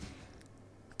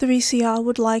3CR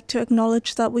would like to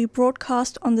acknowledge that we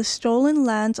broadcast on the stolen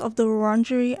lands of the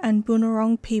Wurundjeri and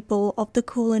Boonwurrung people of the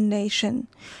Kulin Nation,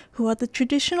 who are the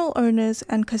traditional owners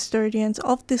and custodians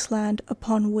of this land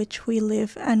upon which we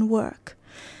live and work.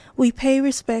 We pay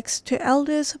respects to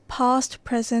elders past,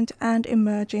 present and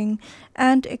emerging,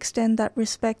 and extend that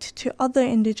respect to other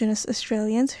Indigenous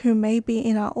Australians who may be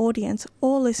in our audience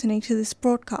or listening to this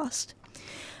broadcast.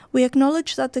 We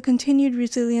acknowledge that the continued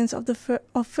resilience of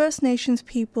First Nations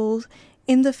peoples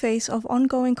in the face of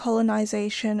ongoing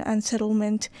colonisation and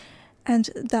settlement, and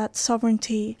that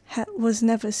sovereignty was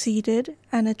never ceded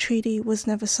and a treaty was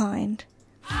never signed.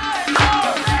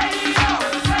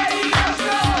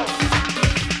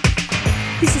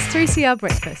 This is 3CR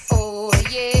Breakfast. Oh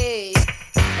yeah.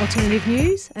 Alternative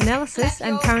news, analysis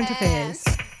and current affairs.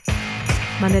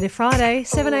 Monday to Friday,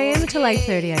 7am till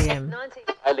 8:30am.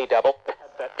 Only double.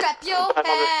 Clap your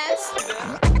hands.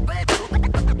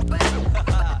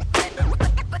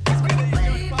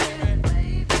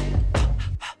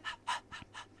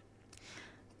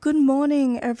 Good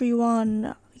morning,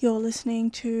 everyone. You're listening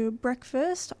to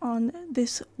Breakfast on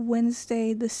this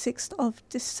Wednesday, the 6th of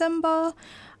December.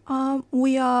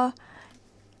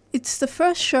 It's the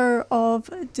first show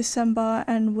of December,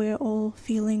 and we're all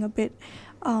feeling a bit,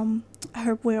 I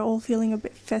hope we're all feeling a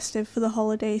bit festive for the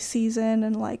holiday season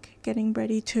and like getting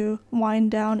ready to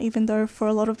wind down, even though for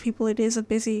a lot of people it is a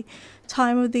busy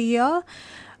time of the year.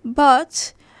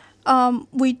 But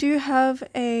we do have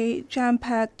a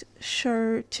jam-packed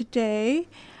show today.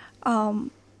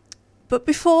 But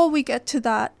before we get to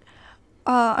that,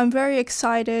 I'm very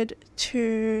excited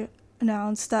to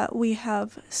announce that we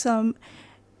have some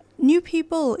new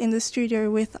people in the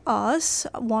studio with us.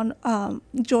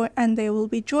 And they will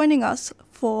be joining us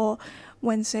for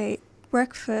Wednesday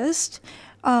breakfast.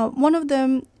 One of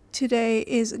them today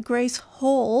is Grace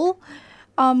Hall.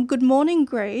 Good morning,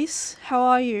 Grace. How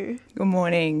are you? Good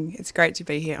morning. It's great to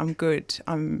be here. I'm good.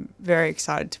 I'm very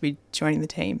excited to be joining the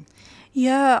team.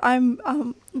 Yeah, I'm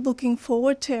looking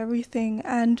forward to everything.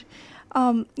 And,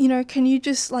 can you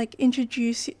just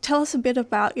tell us a bit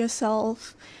about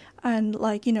yourself and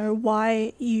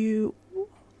why you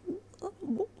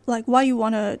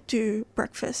want to do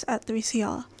breakfast at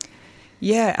 3CR?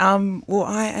 Yeah, well,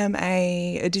 I am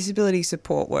a disability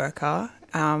support worker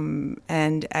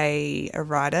and a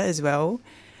writer as well.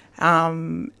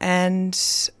 And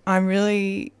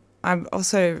I'm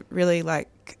also really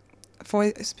I've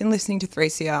always been listening to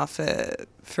 3CR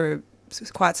for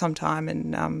quite some time,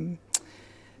 and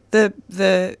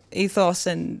the ethos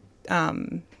and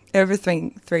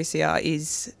everything 3CR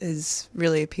is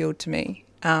really appealed to me.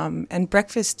 And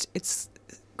breakfast, it's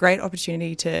a great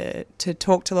opportunity to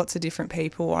talk to lots of different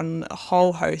people on a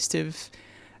whole host of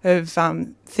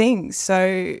things.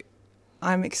 So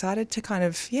I'm excited to kind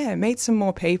of meet some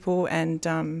more people and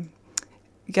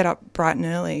get up bright and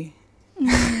early.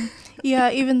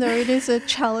 Yeah, even though it is a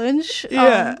challenge,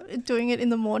 doing it in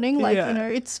the morning,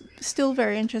 it's still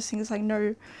very interesting. It's like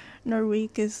no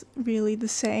week is really the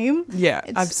same. Yeah,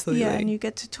 absolutely. Yeah, and you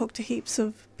get to talk to heaps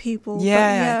of people.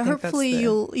 Yeah, but hopefully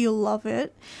you'll love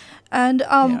it. And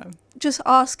just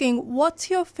asking, what's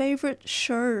your favorite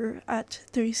show at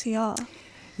 3CR?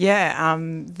 Yeah,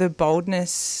 The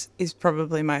Boldness is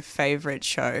probably my favourite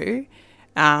show,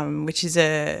 which is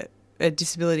a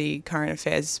disability current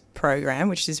affairs program,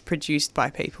 which is produced by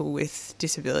people with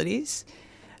disabilities.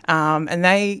 And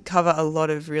they cover a lot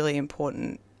of really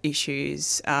important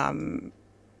issues,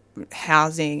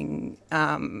 housing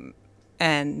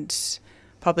and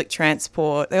public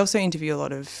transport. They also interview a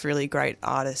lot of really great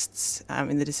artists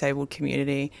in the disabled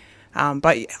community.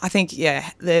 But I think,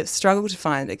 the struggle to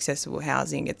find accessible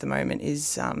housing at the moment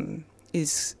is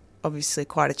obviously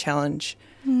quite a challenge.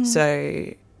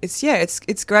 So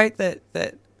it's great that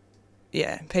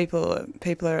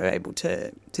people are able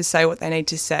to say what they need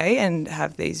to say and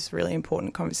have these really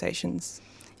important conversations.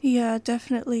 Yeah,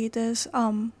 definitely. There's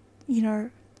a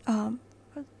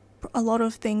lot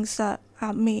of things that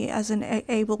me as an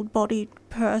able-bodied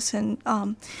person,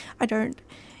 I don't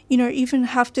even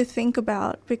have to think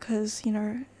about, because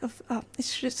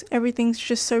it's just everything's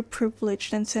just so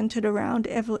privileged and centered around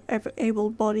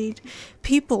able-bodied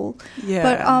people. Yeah.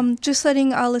 But just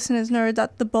letting our listeners know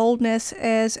that The Boldness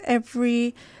airs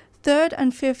every 3rd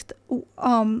and 5th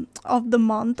of the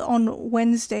month on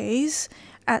Wednesdays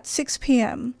at 6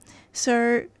 p.m.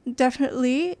 So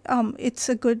definitely it's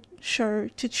a good show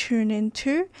to tune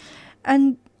into.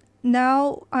 And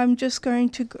now I'm just going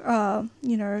to,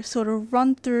 sort of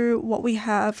run through what we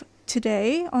have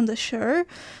today on the show.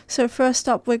 So first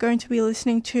up, we're going to be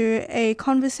listening to a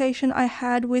conversation I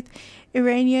had with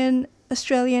Iranian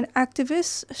Australian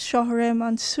activist Shohreh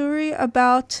Mansouri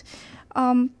about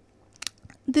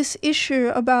this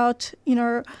issue about,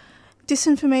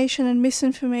 disinformation and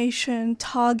misinformation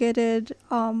targeted,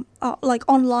 like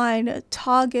online,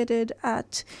 targeted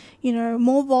at,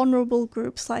 more vulnerable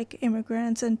groups like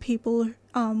immigrants and people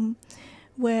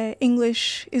where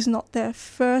English is not their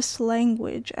first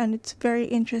language. And it's very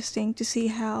interesting to see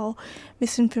how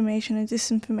misinformation and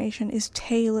disinformation is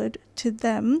tailored to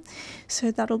them.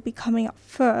 So that'll be coming up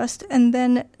first. And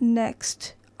then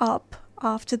next up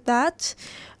after that,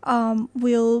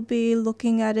 we'll be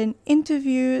looking at an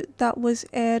interview that was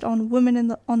aired on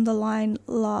Women on the Line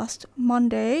last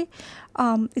Monday.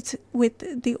 It's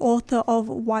with the author of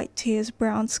White Tears,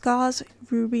 Brown Scars,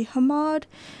 Ruby Hamad,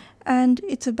 and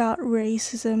it's about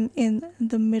racism in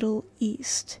the Middle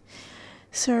East.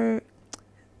 So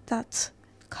that's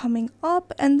coming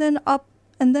up, and then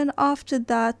after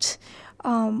that,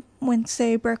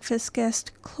 Wednesday Breakfast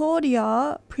guest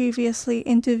Claudia previously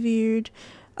interviewed.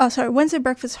 Wednesday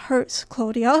Breakfast host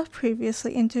Claudia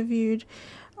previously interviewed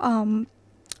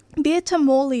Beata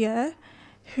Morlier,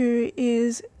 who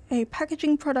is a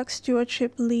packaging product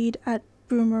stewardship lead at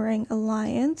Boomerang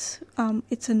Alliance.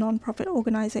 It's a non-profit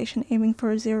organization aiming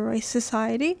for a zero-waste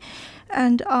society,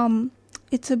 and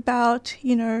it's about,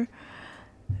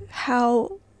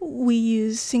 how we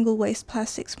use single-waste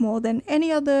plastics more than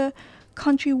any other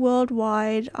country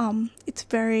worldwide. It's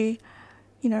very,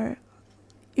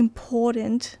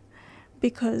 important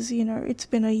because, it's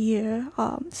been a year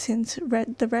since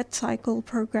the Red Cycle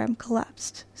program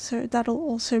collapsed. So that'll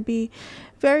also be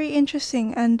very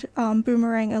interesting. And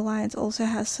Boomerang Alliance also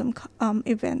has some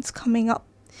events coming up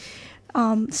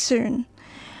soon.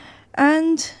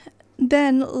 And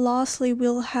then lastly,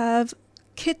 we'll have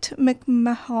Kit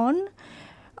McMahon,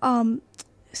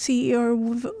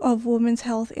 CEO of Women's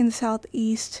Health in the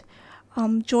Southeast,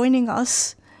 joining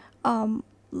us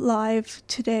live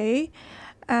today.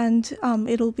 And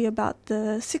it'll be about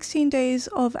the 16 days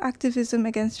of activism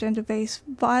against gender-based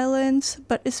violence,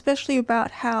 but especially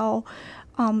about how,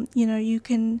 you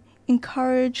can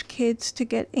encourage kids to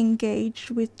get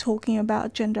engaged with talking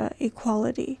about gender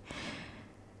equality.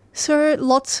 So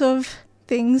lots of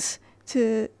things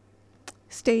to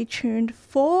stay tuned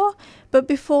for. But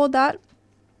before that,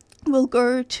 we'll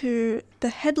go to the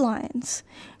headlines.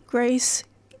 Grace,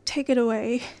 take it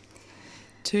away.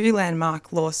 2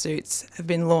 landmark lawsuits have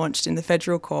been launched in the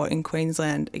federal court in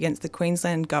Queensland against the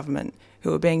Queensland government,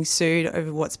 who are being sued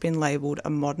over what's been labelled a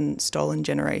modern stolen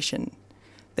generation.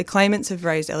 The claimants have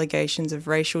raised allegations of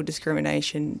racial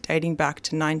discrimination dating back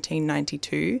to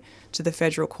 1992 to the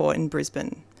federal court in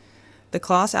Brisbane. The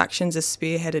class actions are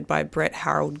spearheaded by Brett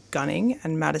Harold Gunning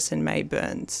and Madison May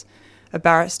Burns. A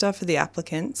barrister for the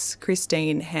applicants,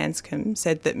 Christine Hanscom,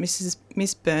 said that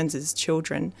Miss Burns's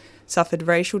children suffered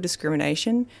racial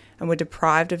discrimination and were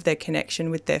deprived of their connection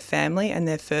with their family and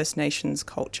their First Nations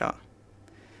culture.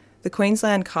 The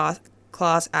Queensland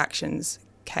class actions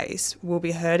case will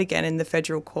be heard again in the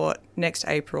federal court next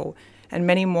April, and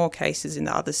many more cases in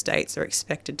the other states are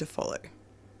expected to follow.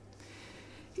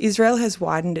 Israel has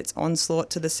widened its onslaught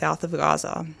to the south of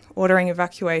Gaza, ordering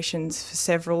evacuations for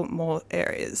several more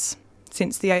areas.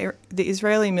 Since the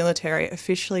Israeli military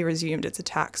officially resumed its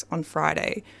attacks on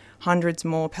Friday, hundreds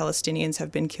more Palestinians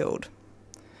have been killed.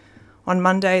 On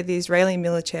Monday, the Israeli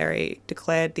military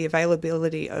declared the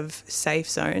availability of safe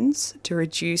zones to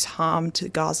reduce harm to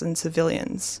Gazan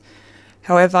civilians.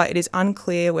 However, it is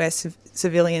unclear where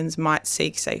civilians might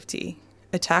seek safety.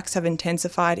 Attacks have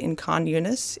intensified in Khan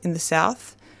Yunis in the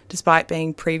south, despite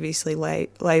being previously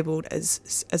labelled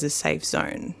as a safe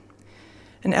zone.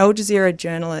 An Al Jazeera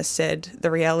journalist said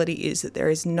the reality is that there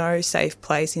is no safe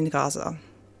place in Gaza.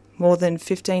 More than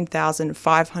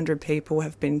 15,500 people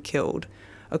have been killed,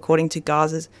 according to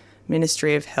Gaza's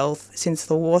Ministry of Health, since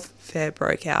the warfare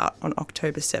broke out on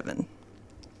October 7.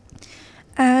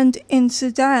 And in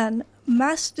Sudan,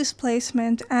 mass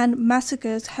displacement and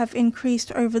massacres have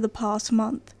increased over the past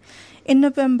month. In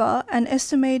November, an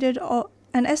estimated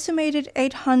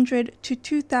 800 to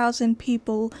 2,000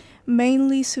 people,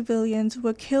 mainly civilians,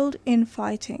 were killed in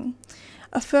fighting.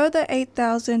 A further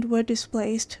 8,000 were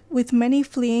displaced, with many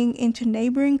fleeing into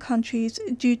neighbouring countries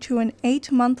due to an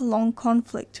 8-month-long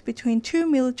conflict between 2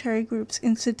 military groups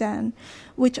in Sudan,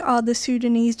 which are the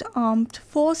Sudanese Armed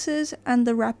Forces and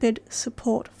the Rapid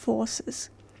Support Forces.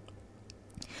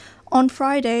 On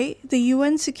Friday, the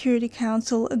UN Security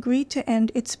Council agreed to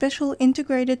end its Special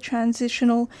Integrated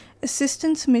Transitional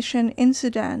Assistance Mission in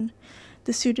Sudan.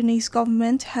 The Sudanese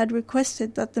government had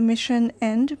requested that the mission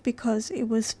end because it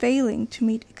was failing to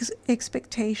meet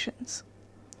expectations.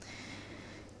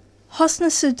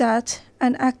 Hosna Sadat,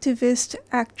 an activist,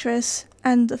 actress,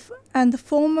 and the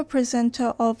former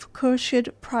presenter of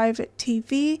Khurshid Private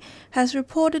TV, has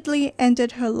reportedly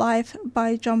ended her life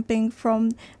by jumping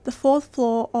from the fourth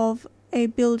floor of a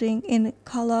building in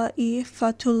Kala-i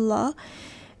Fatullah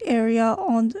area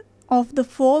of the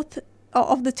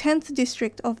 10th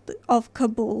district of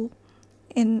Kabul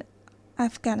in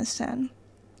Afghanistan.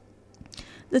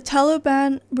 The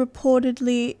Taliban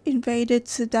reportedly invaded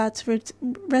Sadat's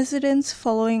residence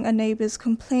following a neighbor's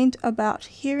complaint about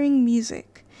hearing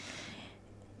music.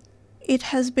 It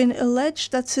has been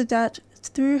alleged that Sadat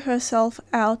threw herself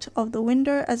out of the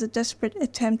window as a desperate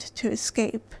attempt to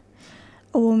escape.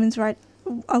 A women's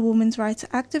rights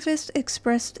activist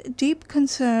expressed deep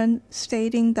concern,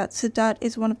 stating that Sadat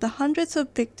is one of the hundreds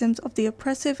of victims of the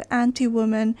oppressive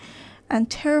anti-woman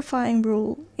and terrifying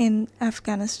rule in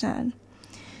Afghanistan.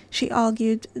 She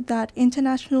argued that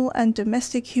international and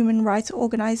domestic human rights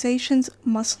organizations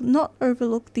must not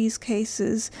overlook these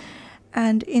cases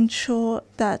and ensure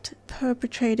that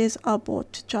perpetrators are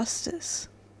brought to justice.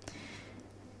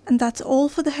 And that's all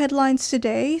for the headlines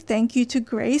today. Thank you to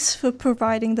Grace for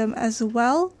providing them as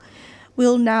well.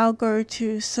 We'll now go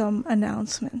to some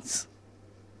announcements.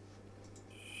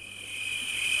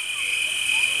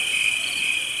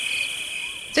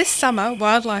 This summer,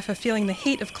 wildlife are feeling the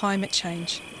heat of climate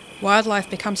change. Wildlife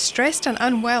becomes stressed and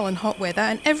unwell in hot weather,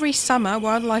 and every summer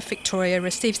Wildlife Victoria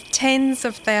receives tens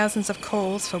of thousands of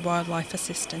calls for wildlife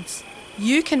assistance.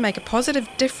 You can make a positive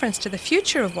difference to the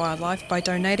future of wildlife by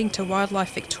donating to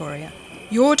Wildlife Victoria.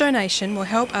 Your donation will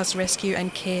help us rescue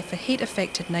and care for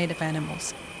heat-affected native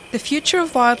animals. The future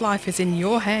of wildlife is in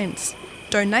your hands.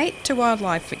 Donate to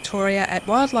Wildlife Victoria at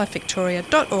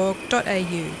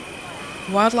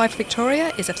wildlifevictoria.org.au. Wildlife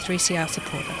Victoria is a 3CR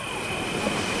supporter.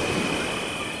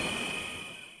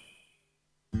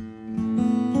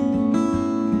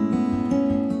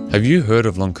 Have you heard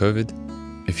of long COVID?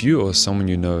 If you or someone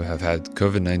you know have had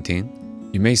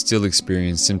COVID-19, you may still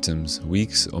experience symptoms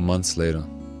weeks or months later.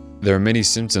 There are many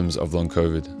symptoms of long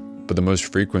COVID, but the most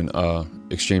frequent are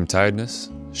extreme tiredness,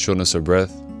 shortness of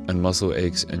breath, and muscle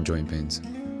aches and joint pains.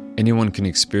 Anyone can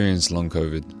experience long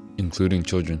COVID, including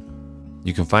children.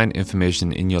 You can find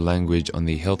information in your language on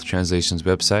the Health Translations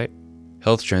website,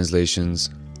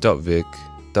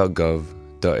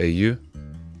 healthtranslations.vic.gov.au.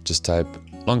 Just type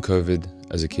long COVID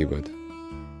as a keyword.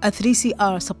 A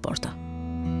 3CR supporter.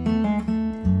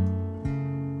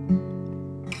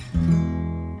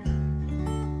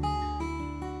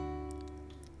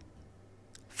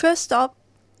 First up,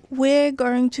 we're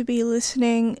going to be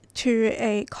listening to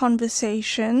a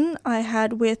conversation I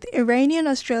had with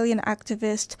Iranian-Australian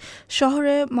activist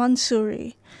Shohreh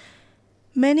Mansouri.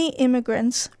 Many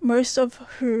immigrants, most of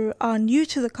who are new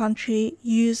to the country,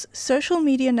 use social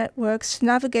media networks to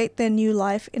navigate their new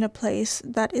life in a place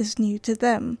that is new to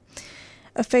them.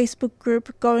 A Facebook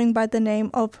group going by the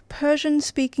name of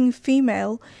Persian-Speaking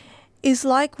Female is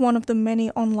like one of the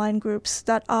many online groups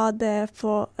that are there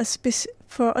for a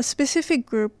specific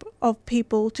group of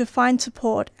people to find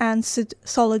support and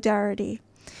solidarity.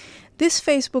 This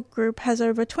Facebook group has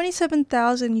over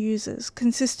 27,000 users,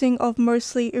 consisting of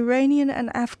mostly Iranian and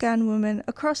Afghan women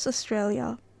across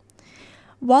Australia.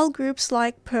 While groups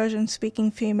like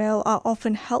Persian-Speaking Female are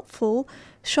often helpful,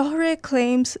 Shohreh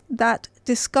claims that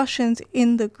discussions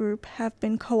in the group have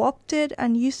been co-opted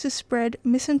and used to spread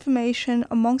misinformation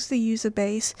amongst the user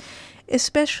base,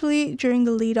 especially during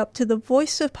the lead-up to the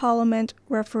Voice of Parliament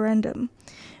referendum,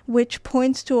 which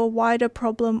points to a wider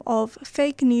problem of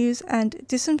fake news and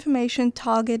disinformation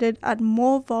targeted at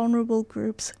more vulnerable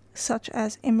groups such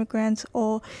as immigrants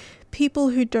or people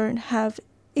who don't have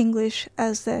English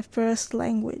as their first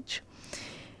language.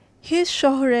 Here's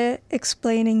Shohreh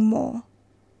explaining more.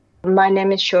 My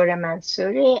name is Shohreh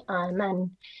Mansouri. I'm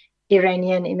an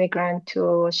Iranian immigrant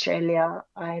to Australia.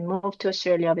 I moved to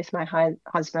Australia with my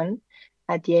husband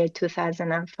at the year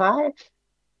 2005.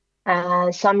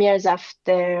 Some years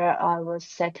after I was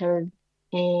settled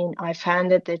in, I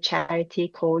founded a charity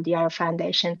called the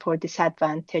Foundation for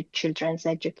Disadvantaged Children's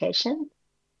Education,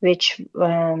 which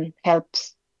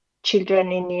helps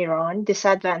children in Iran,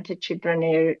 disadvantaged children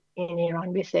in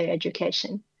Iran with their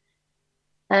education.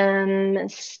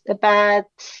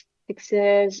 About 6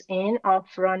 years in of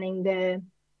running the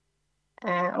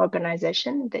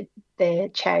organization, the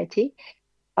charity,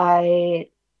 I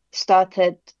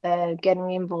started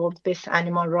getting involved with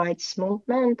animal rights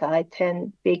movement. I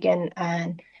then began,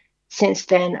 and since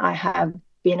then I have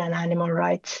been an animal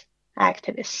rights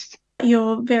activist.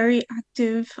 You're very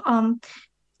active.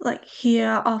 like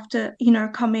here after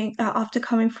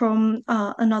coming from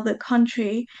another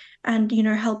country and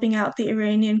helping out the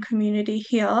Iranian community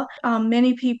here.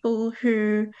 Many people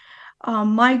who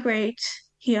migrate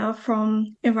here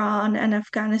from Iran and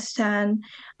Afghanistan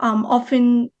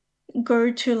often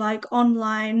go to like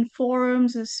online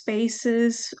forums or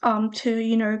spaces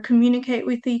to communicate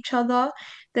with each other.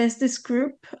 There's this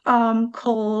group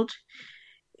called,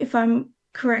 if I'm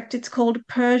correct, it's called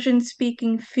Persian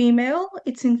Speaking Female.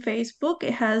 It's in Facebook.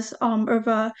 It has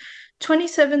over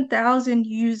 27,000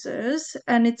 users,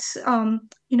 and it's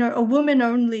a woman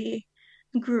only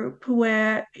group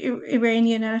where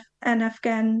Iranian and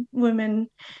Afghan women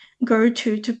go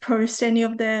to post any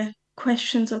of their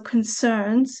questions or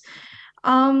concerns.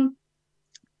 Um,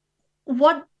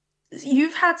 what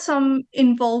You've had some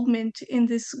involvement in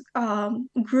this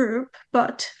group,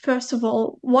 but first of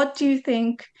all, what do you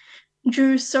think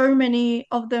drew so many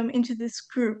of them into this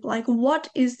group? Like, what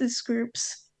is this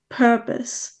group's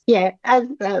purpose? Yeah,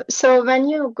 so when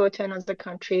you go to another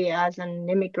country as an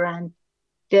immigrant,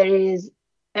 there is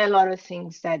a lot of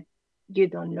things that you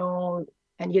don't know,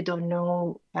 and you don't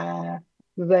know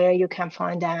where you can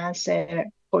find the answer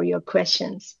for your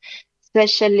questions,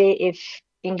 especially if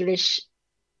English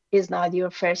is not your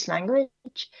first language.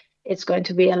 It's going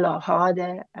to be a lot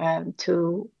harder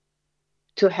to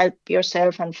help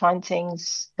yourself and find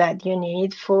things that you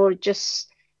need for just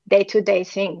day-to-day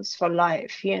things for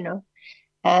life,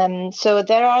 So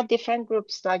there are different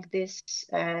groups like this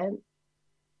on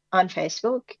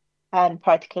Facebook, and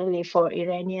particularly for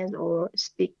Iranians or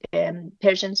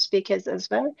Persian speakers as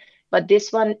well. But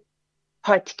this one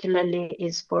particularly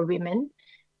is for women.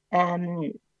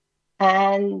 And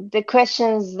the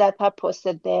questions that are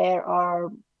posted there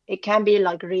it can be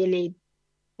like really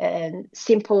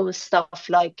simple stuff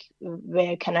like,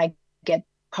 where can I get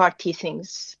party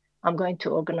things? I'm going to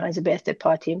organize a birthday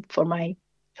party for my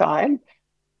child.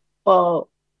 Or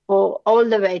all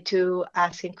the way to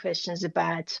asking questions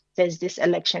about, there's this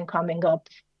election coming up,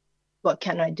 what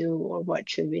can I do, or what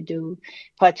should we do?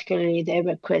 Particularly, there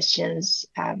were questions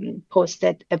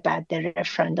posted about the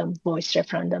voice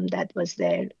referendum that was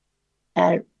there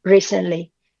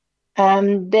recently.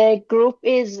 The group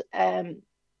is,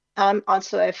 I'm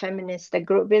also a feminist. The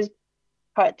group is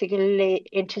particularly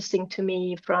interesting to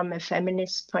me from a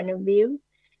feminist point of view,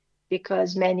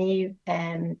 because many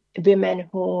women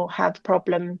who have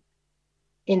problem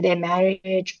in their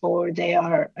marriage, or they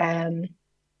are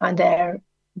under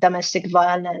domestic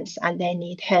violence and they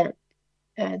need help,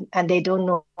 and they don't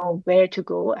know where to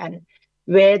go and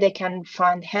where they can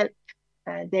find help,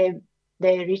 they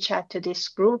reach out to this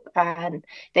group, and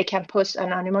they can post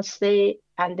anonymously,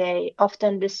 and they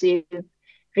often receive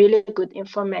really good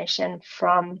information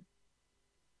from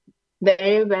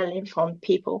very well-informed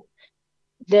people.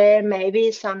 There may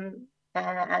be some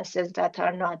answers that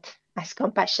are not as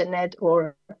compassionate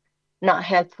or not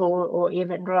helpful or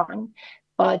even wrong.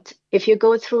 But if you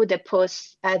go through the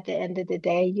posts, at the end of the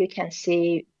day, you can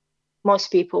see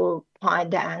most people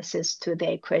find the answers to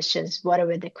their questions,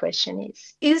 whatever the question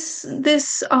is. Is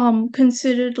this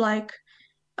considered like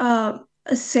a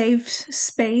safe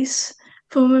space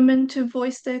for women to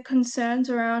voice their concerns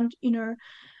around,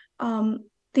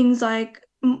 things like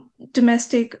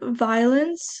domestic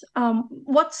violence?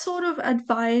 What sort of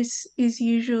advice is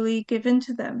usually given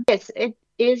to them? Yes, it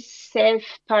is safe,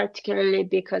 particularly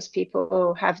because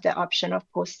people have the option of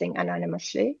posting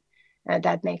anonymously.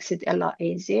 That makes it a lot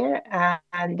easier.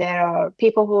 And there are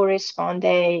people who respond,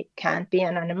 they can't be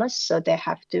anonymous, so they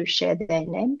have to share their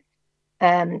name.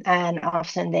 And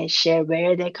often they share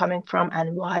where they're coming from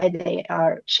and why they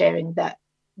are sharing the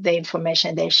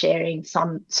information they're sharing.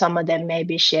 Some of them may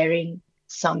be sharing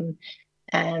some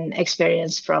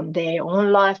experience from their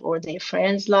own life or their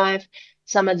friend's life.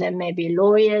 Some of them may be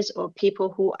lawyers or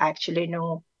people who actually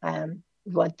know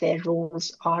what their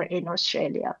rules are in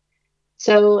Australia.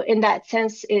 So in that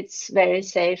sense, it's very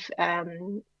safe.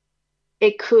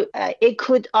 It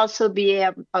could also be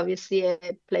obviously a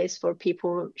place for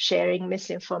people sharing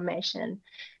misinformation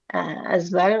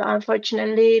as well,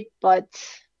 unfortunately. But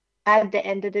at the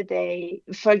end of the day,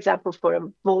 for example, for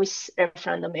a voice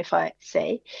referendum, if I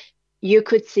say, you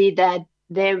could see that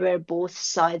there were both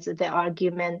sides of the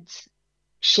argument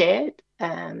shared.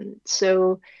 There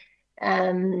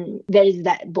is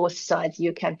that both sides,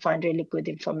 you can find really good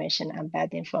information and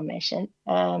bad information.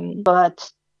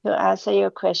 But to answer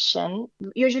your question,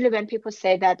 usually when people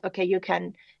say that, okay, you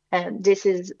can, this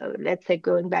is, let's say,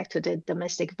 going back to the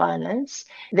domestic violence,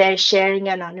 they're sharing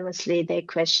anonymously their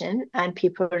question, and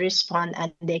people respond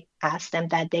and they ask them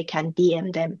that they can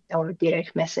DM them or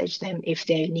direct message them if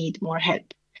they need more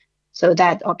help. So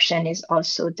that option is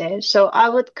also there. So I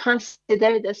would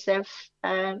consider the safe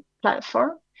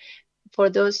platform for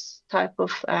those type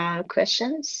of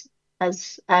questions,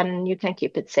 and you can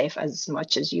keep it safe as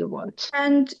much as you want.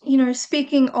 And,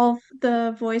 speaking of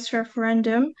the voice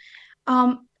referendum,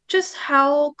 just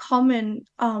how common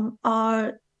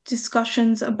are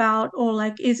discussions about, or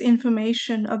like is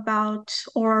information about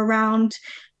or around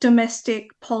domestic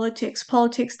politics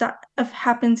that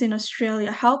happens in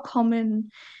Australia? How common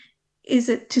is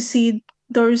it to see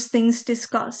those things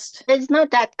discussed? It's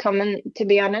not that common, to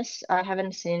be honest. I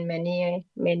haven't seen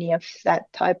many of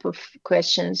that type of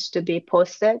questions to be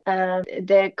posted.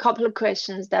 The couple of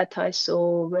questions that I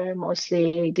saw were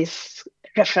mostly this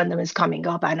referendum is coming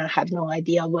up and I have no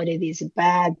idea what it is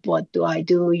about. What do I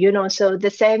do? So the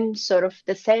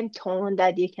same tone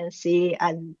that you can see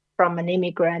and from an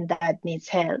immigrant that needs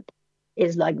help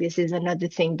is like, this is another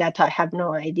thing that I have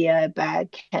no idea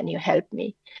about. Can you help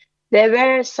me? There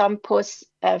were some posts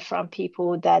from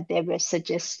people that they were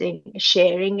suggesting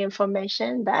sharing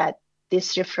information that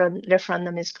this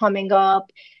referendum is coming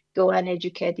up. Go and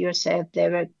educate yourself.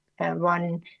 There were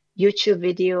one YouTube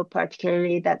video,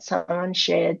 particularly, that someone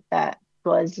shared that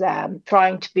was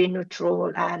trying to be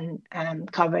neutral and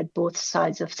covered both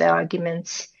sides of the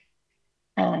arguments.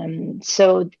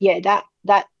 So yeah,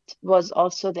 that was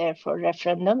also there for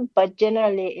referendum, but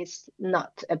generally it's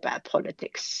not about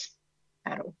politics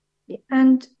at all. Yeah.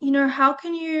 And how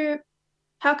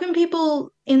can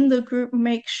people in the group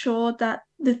make sure that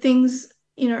the things,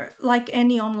 like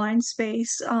any online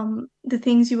space, the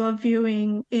things you are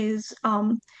viewing is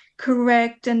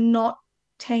correct and not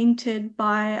tainted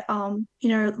by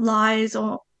lies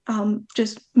or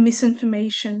just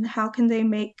misinformation? How can they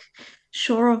make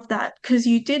sure of that? Because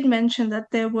you did mention that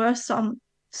there were some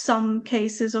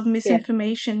cases of Yeah.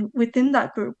 misinformation within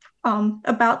that group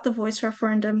about the voice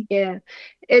referendum. Yeah,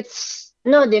 it's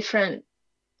no different,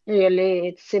 really.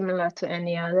 It's similar to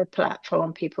any other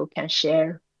platform. People can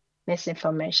share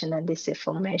misinformation and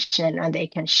disinformation, and they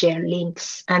can share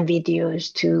links and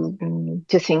videos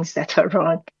to things that are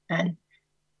wrong and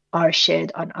are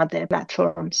shared on other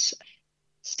platforms.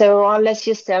 So unless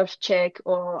you self-check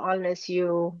or unless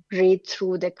you read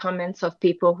through the comments of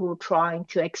people who are trying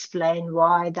to explain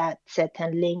why that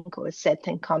certain link or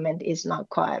certain comment is not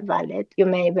quite valid, you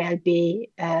may well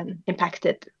be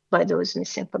impacted by those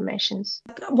misinformations.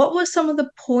 What were some of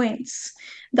the points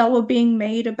that were being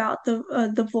made about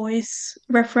the voice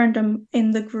referendum in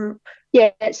the group?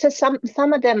 Yeah, so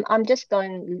some of them, I'm just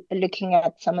looking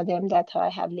at some of them that I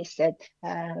have listed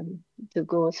to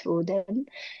go through them.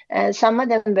 Some of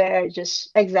them were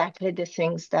just exactly the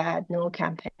things that No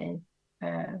campaign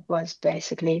was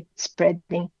basically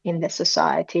spreading in the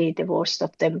society. The worst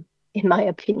of them, in my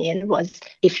opinion, was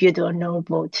if you don't know,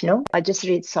 vote no. I just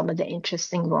read some of the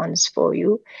interesting ones for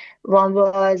you. One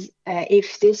was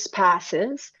if this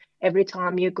passes, every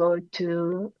time you go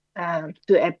to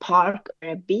a park or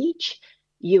a beach,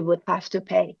 you would have to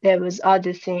pay. There was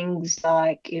other things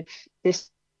like if this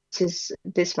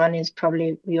one is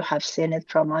probably you have seen it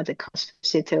from other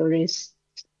conspiracy theories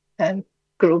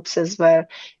groups as well.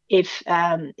 If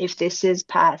this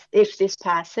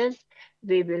passes,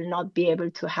 we will not be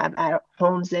able to have our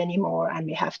homes anymore, and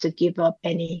we have to give up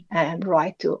any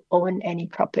right to own any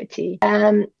property.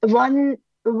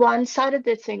 One side of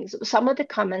the things, some of the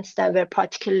comments that were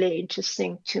particularly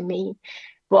interesting to me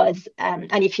was,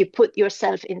 and if you put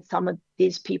yourself in some of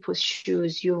these people's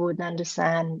shoes, you would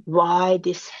understand why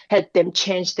this helped them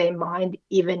change their mind,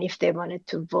 even if they wanted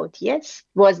to vote yes,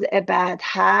 was about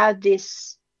how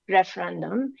this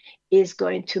referendum is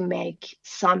going to make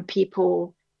some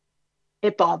people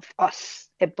above us,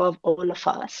 above all of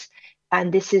us.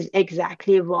 And this is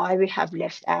exactly why we have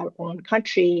left our own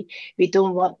country. We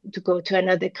don't want to go to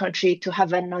another country to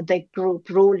have another group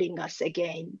ruling us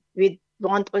again. We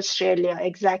want Australia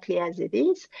exactly as it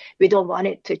is. We don't want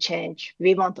it to change.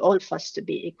 We want all of us to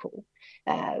be equal,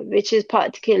 which is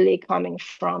particularly coming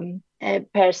from a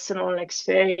personal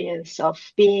experience of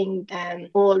being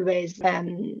always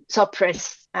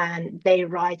suppressed and their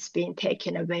rights being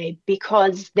taken away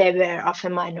because they were of a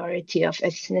minority of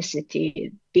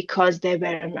ethnicity, because they were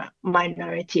a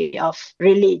minority of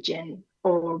religion,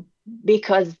 or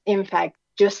because, in fact,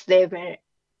 just they were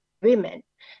women.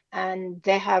 And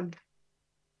they have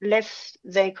left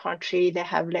their country, they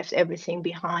have left everything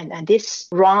behind. And this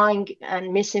wrong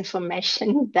and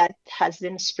misinformation that has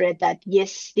been spread that,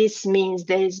 yes, this means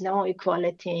there is no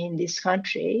equality in this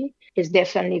country is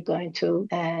definitely going to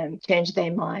change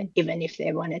their mind, even if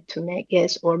they wanted to make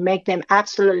yes or make them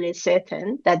absolutely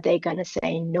certain that they're going to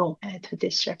say no to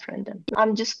this referendum.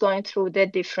 I'm just going through the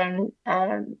different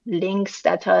links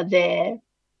that are there.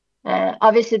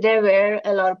 Obviously, there were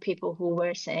a lot of people who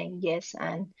were saying yes,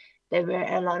 and there were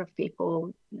a lot of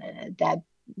people that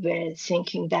were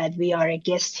thinking that we are a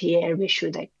guest here, we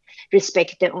should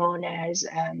respect the owners,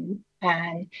 and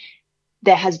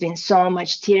there has been so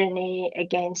much tyranny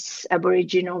against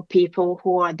Aboriginal people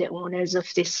who are the owners of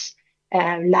this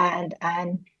land,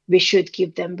 and we should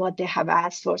give them what they have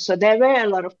asked for. So there were a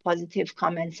lot of positive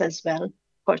comments as well,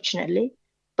 fortunately,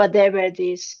 but there were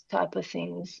these type of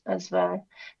things as well.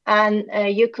 And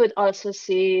you could also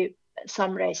see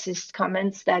some racist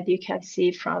comments that you can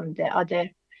see from the other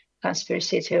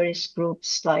conspiracy theorist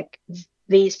groups, like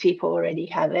these people already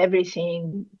have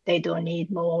everything, they don't need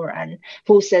more, and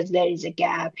who says there is a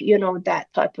gap, that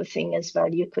type of thing as well.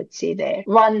 You could see there.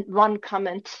 One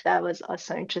comment that was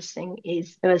also interesting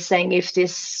is it was saying if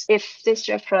this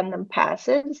referendum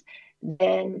passes,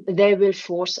 then they will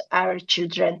force our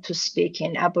children to speak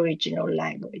in Aboriginal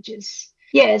languages.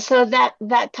 Yeah, so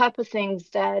that type of things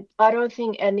that I don't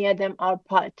think any of them are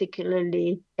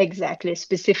particularly exactly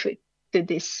specific to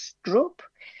this group.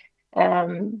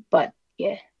 But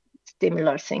yeah,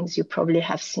 similar things you probably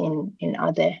have seen in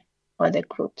other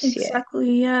groups.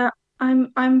 Exactly, yeah.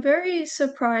 I'm very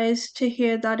surprised to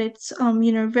hear that it's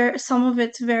some of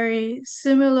it's very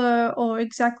similar or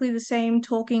exactly the same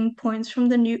talking points from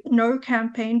the No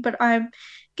campaign, but I'm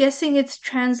guessing it's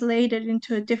translated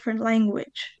into a different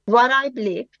language. What I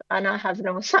believe, and I have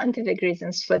no scientific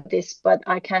reasons for this, but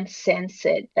I can sense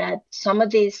it, that some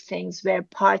of these things were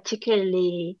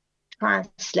particularly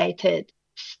translated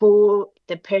for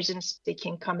the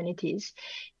Persian-speaking communities.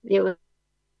 There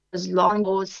was long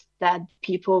posts that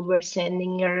people were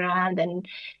sending around, and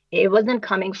it wasn't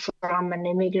coming from an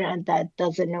immigrant that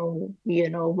doesn't know,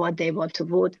 what they want to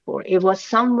vote for. It was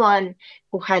someone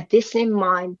who had this in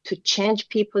mind to change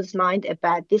people's mind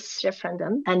about this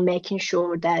referendum and making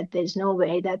sure that there's no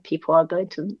way that people are going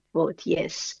to vote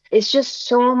yes. It's just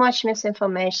so much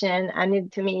misinformation,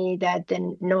 and to me that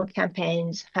the No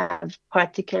campaigns have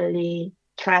particularly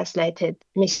translated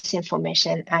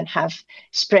misinformation and have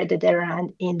spread it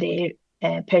around in the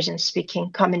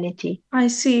Persian-speaking community. I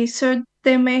see. So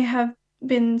there may have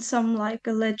been some like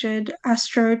alleged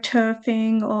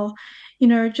astroturfing or,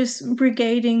 just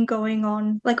brigading going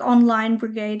on, like online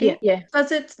brigading. Yeah.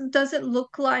 Does it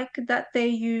look like that they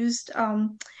used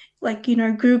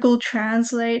Google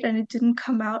Translate and it didn't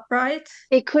come out right?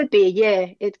 It could be, yeah,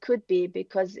 it could be,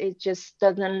 because it just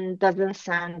doesn't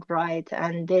sound right,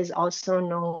 and there's also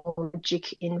no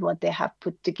logic in what they have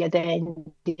put together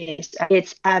in this.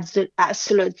 It's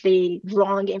absolutely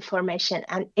wrong information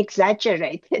and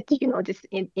exaggerated, this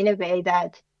in a way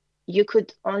that you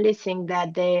could only think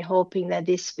that they're hoping that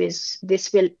this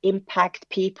will impact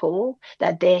people,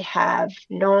 that they have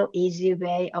no easy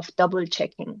way of double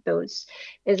checking those.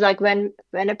 It's like when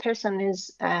a person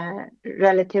is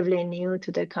relatively new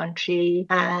to the country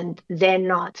and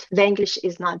the English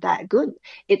is not that good,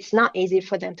 it's not easy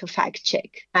for them to fact check.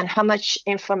 And how much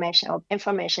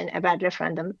information about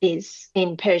referendum is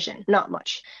in Persian? Not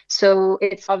much. So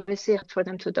it's obviously hard for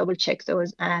them to double check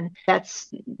those, and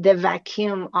that's the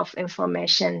vacuum of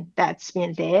information that's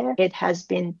been there. It has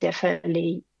been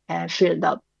definitely filled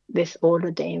up with all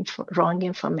of the wrong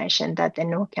information that the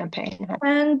No campaign had.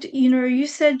 And, you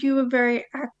said you were very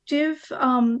active,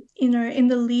 in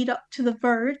the lead up to the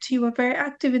vote. You were very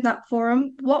active in that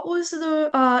forum. What was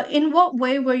in what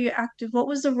way were you active? What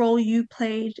was the role you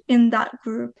played in that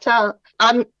group? So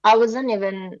I wasn't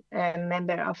even a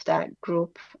member of that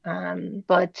group,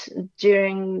 but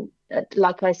during,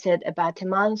 like I said, about a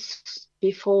month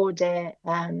before the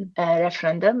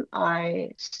referendum,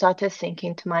 I started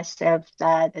thinking to myself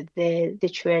that the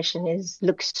situation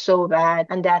looks so bad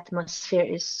and the atmosphere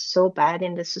is so bad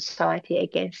in the society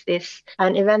against this.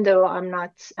 And even though I'm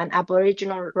not an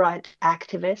Aboriginal right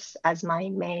activist as my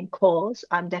main cause,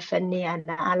 I'm definitely an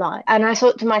ally. And I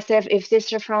thought to myself, if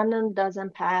this referendum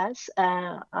doesn't pass,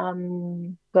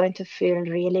 I'm going to feel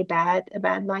really bad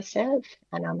about myself,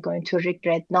 and I'm going to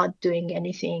regret not doing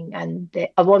anything, and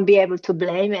I won't be able to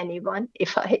blame anyone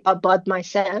about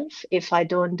myself if I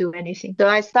don't do anything. So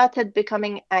I started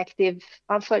becoming active,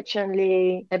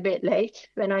 unfortunately a bit late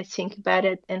when I think about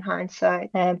it in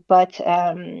hindsight, but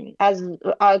as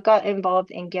I got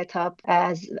involved in Get Up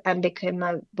and became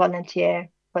a volunteer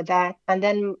for that. And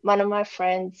then one of my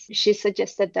friends, she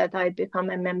suggested that I become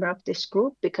a member of this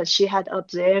group because she had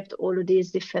observed all of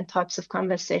these different types of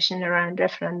conversation around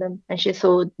referendum. And she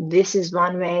thought this is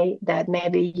one way that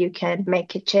maybe you can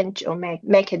make a change or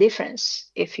make a difference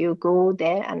if you go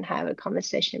there and have a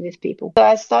conversation with people. So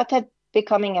I started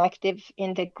becoming active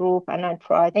in the group, and I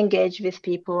tried to engage with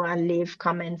people and leave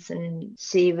comments and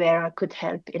see where I could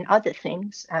help in other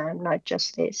things and not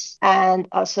just this, and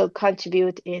also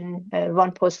contribute in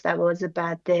one post that was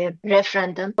about the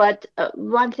referendum. But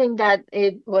one thing that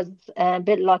it was a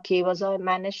bit lucky was I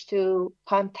managed to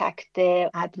contact the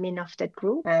admin of the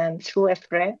group through a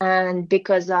friend, and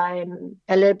because I'm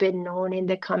a little bit known in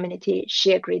the community,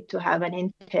 she agreed to have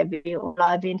an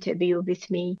live interview with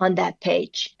me on that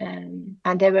page.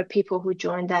 And there were people who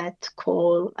joined that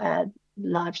call,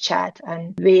 live chat,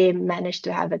 and we managed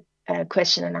to have a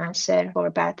question and answer for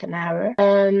about an hour,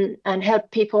 and help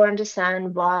people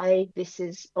understand why this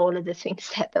is all of the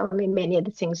things that, many of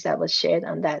the things that was shared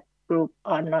on that group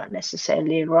are not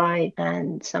necessarily right,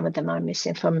 and some of them are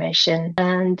misinformation.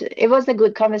 And it was a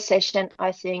good conversation,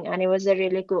 I think, and it was a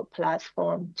really good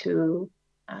platform to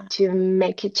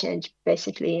make a change,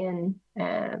 basically, and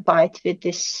fight with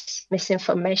this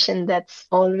misinformation that's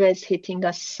always hitting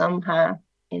us somehow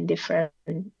in different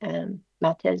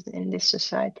matters in this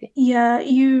society. Yeah,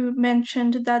 you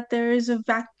mentioned that there is a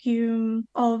vacuum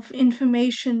of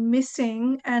information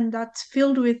missing, and that's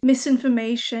filled with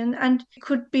misinformation. And it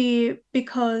could be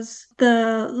because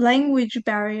the language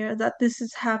barrier that this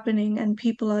is happening, and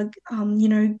people are,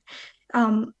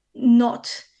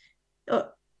 not uh,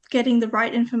 getting the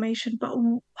right information. But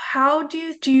how do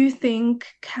you think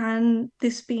can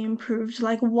this be improved?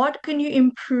 Like, what can you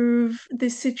improve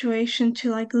this situation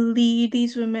to like lead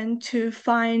these women to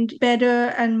find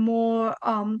better and more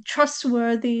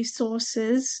trustworthy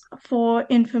sources for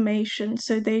information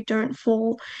so they don't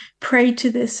fall prey to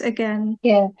this again?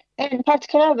 Yeah, in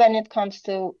particular when it comes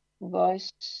to voice,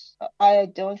 I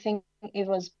don't think it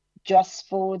was just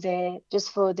for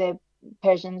the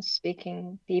Persian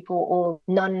speaking people or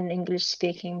non-English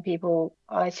speaking people.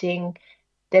 I think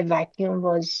the vacuum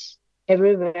was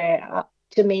everywhere.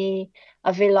 To me,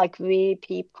 I feel like we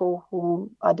people who,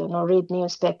 I don't know, read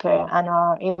newspaper and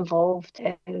are involved,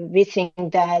 we think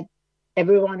that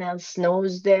everyone else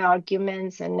knows the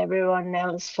arguments and everyone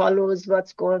else follows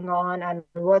what's going on and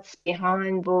what's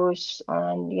behind Bush,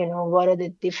 and what are the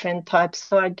different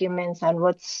types of arguments, and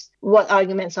what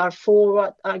arguments are for,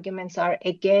 what arguments are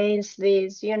against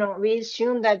these. We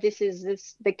assume that this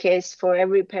is the case for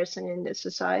every person in the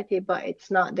society, but it's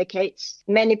not the case.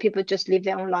 Many people just live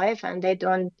their own life and they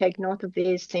don't take note of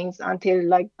these things until,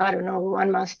 like, I don't know,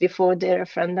 1 month before the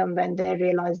referendum, when they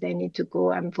realize they need to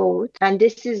go and vote. And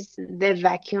this is the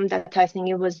vacuum that I think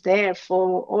it was there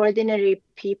for ordinary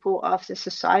people of the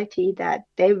society, that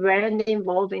they weren't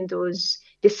involved in those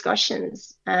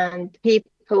discussions, and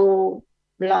people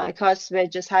like us were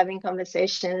just having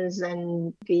conversations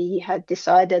and we had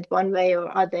decided one way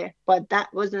or other, but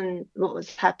that wasn't what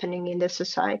was happening in the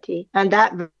society. And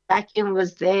that vacuum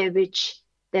was there, which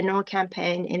the No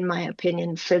campaign, in my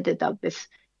opinion, filled it up with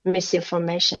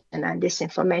misinformation and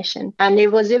disinformation. And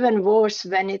it was even worse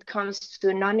when it comes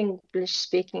to non-English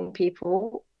speaking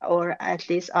people, or at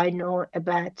least I know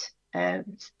about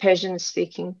Persian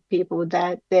speaking people,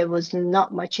 that there was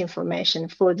not much information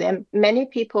for them. Many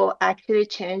people actually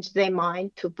changed their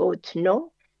mind to vote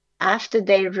no after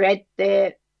they read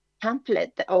the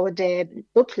pamphlet or the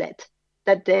booklet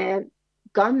that the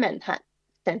government had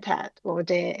sent out, or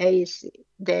the AEC,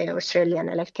 the Australian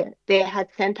electorate. They had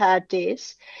sent out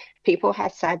this. People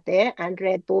had sat there and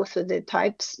read both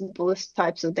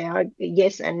types of their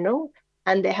yes and no,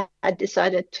 and they had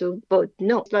decided to vote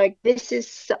no. Like, this is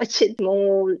such a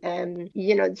small,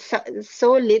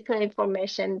 so little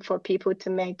information for people to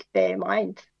make their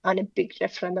mind on a big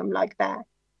referendum like that.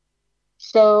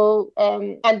 So,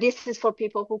 and this is for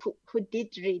people who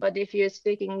did read. But if you're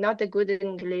speaking not a good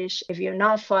English, if you're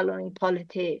not following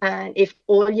politics, and if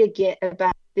all you get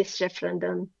about this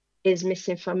referendum is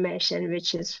misinformation,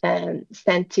 which is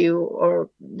sent to you,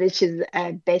 or which is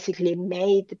basically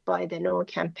made by the No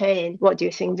campaign, what do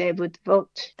you think they would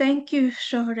vote? Thank you,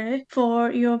 Shohreh,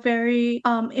 for your very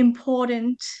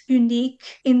important, unique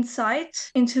insight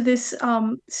into this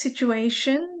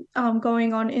situation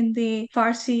going on in the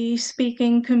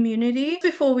Farsi-speaking community.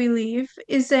 Before we leave,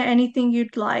 is there anything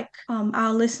you'd like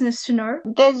our listeners to know?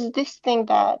 There's this thing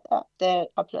that after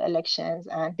couple of elections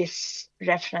and this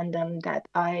referendum that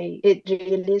it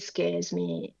really scares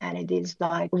me. And it is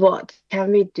like, what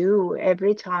can we do?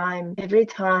 Every time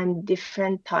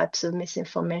different types of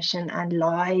misinformation and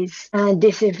lies and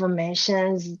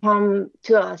disinformations come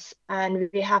to us, and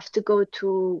we have to go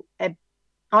to a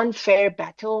unfair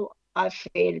battle, I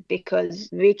feel, because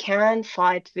we can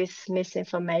fight with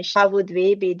misinformation. How would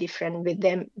we be different with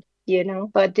them,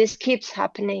 But this keeps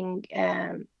happening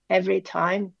every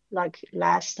time. Like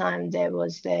last time there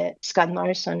was the Scott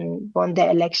Morrison won the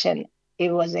election.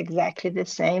 It was exactly the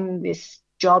same with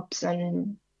jobs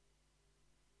and,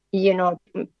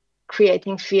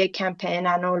 creating fear campaign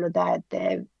and all of that.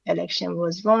 The election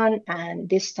was won, and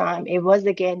this time it was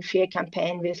again fear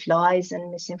campaign with lies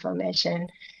and misinformation.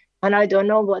 And I don't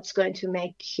know what's going to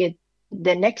make it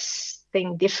the next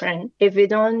thing different if we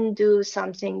don't do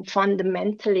something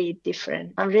fundamentally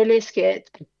different. I'm really scared,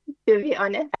 to be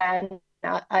honest, and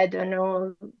I don't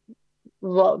know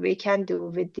what we can do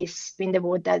with this in the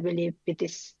world that we live, with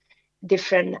this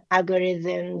different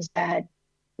algorithms that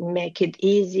make it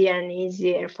easier and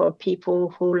easier for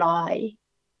people who lie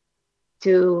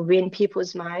to win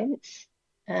people's minds.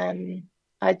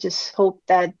 I just hope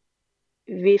that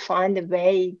we find a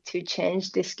way to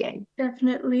change this game.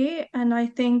 Definitely. And I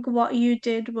think what you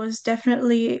did was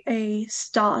definitely a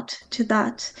start to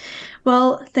that.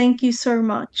 Well, thank you so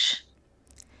much.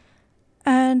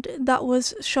 And that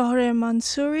was Shohreh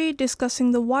Mansouri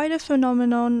discussing the wider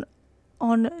phenomenon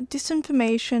on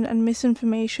disinformation and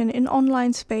misinformation in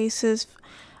online spaces,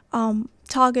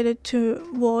 targeted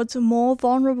towards more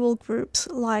vulnerable groups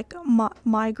like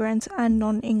migrants and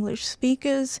non-English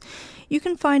speakers. You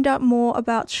can find out more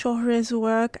about Shohreh's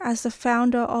work as the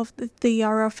founder of the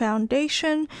Yara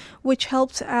Foundation, which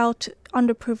helps out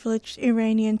underprivileged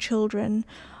Iranian children,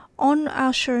 on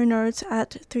our show notes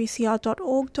at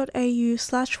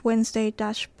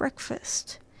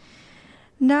 3cr.org.au/Wednesday-breakfast.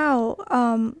 Now,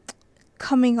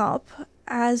 coming up,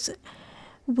 as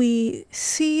we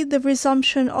see the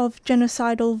resumption of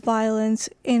genocidal violence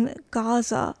in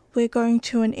Gaza, we're going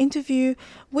to an interview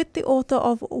with the author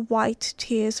of White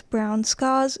Tears, Brown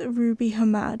Scars, Ruby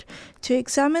Hamad, to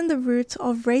examine the roots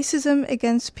of racism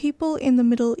against people in the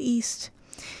Middle East.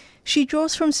 She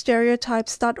draws from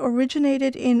stereotypes that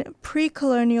originated in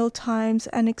pre-colonial times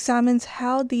and examines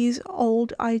how these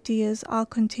old ideas are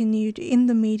continued in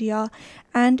the media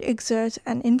and exert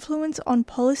an influence on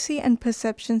policy and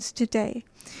perceptions today.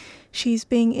 She's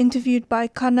being interviewed by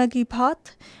Kanagi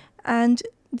Pat, and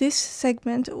this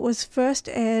segment was first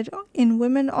aired in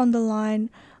Women on the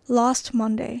Line last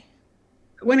Monday.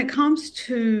 When it comes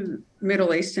to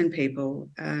Middle Eastern people,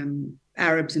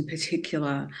 Arabs in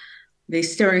particular,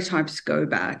 these stereotypes go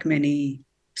back many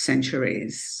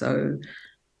centuries. So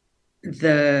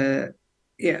Edward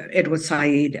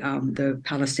Said, the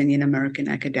Palestinian-American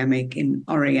academic in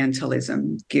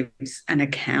Orientalism, gives an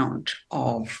account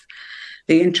of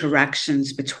the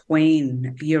interactions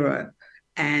between Europe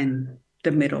and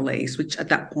the Middle East, which at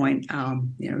that point,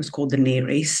 was called the Near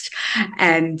East.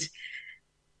 And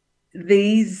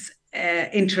these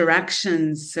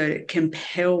interactions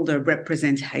compelled a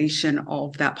representation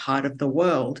of that part of the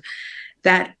world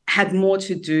that had more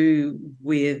to do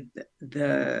with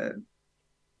the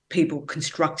people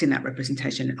constructing that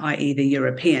representation, i.e. the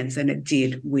Europeans, than it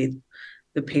did with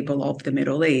the people of the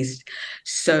Middle East.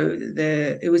 So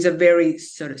it was a very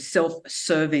sort of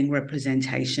self-serving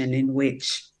representation in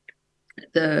which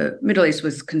the Middle East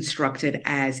was constructed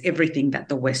as everything that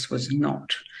the West was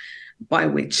not, by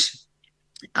which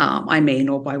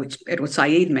by which Edward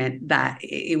Said meant that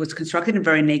it was constructed in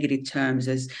very negative terms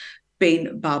as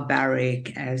being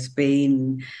barbaric, as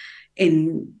being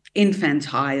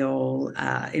infantile,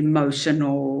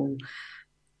 emotional,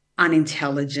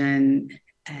 unintelligent,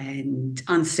 and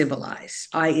uncivilized,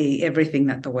 i.e. everything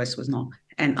that the West was not,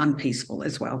 and unpeaceful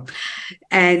as well.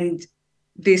 And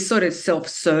this sort of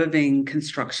self-serving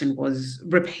construction was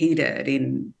repeated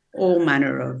in all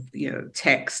manner of,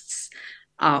 texts,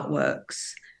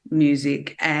 artworks,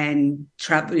 music, and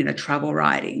travel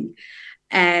writing.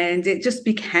 And it just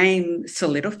became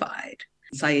solidified.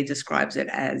 Said describes it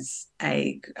as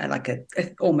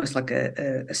almost like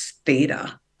a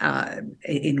theatre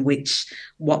in which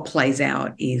what plays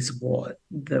out is what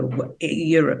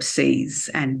Europe sees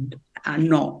and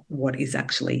not what is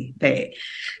actually there.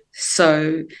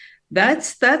 So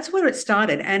that's where it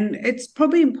started. And it's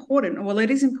probably important, well, it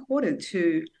is important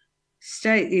to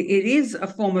state it is a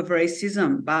form of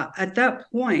racism, but at that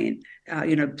point,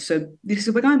 so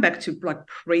we're going back to like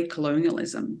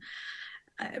pre-colonialism,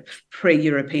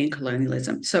 pre-European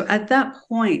colonialism. So at that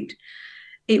point,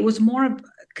 it was more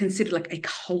considered like a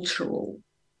cultural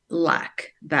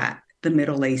lack that the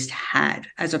Middle East had,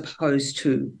 as opposed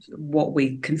to what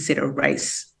we consider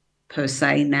race per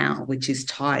se now, which is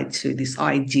tied to this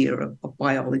idea of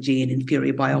biology and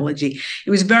inferior biology. It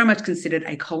was very much considered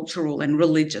a cultural and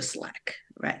religious lack,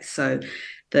 right? So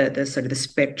the sort of the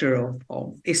spectre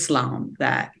of Islam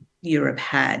that Europe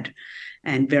had,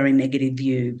 and very negative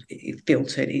view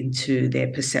filtered into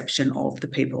their perception of the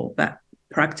people that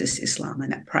practice Islam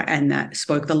and that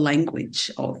spoke the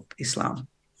language of Islam.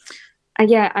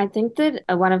 Yeah, I think that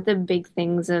one of the big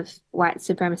things of white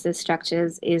supremacist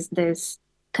structures is this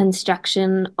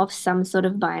construction of some sort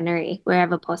of binary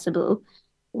wherever possible,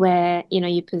 where,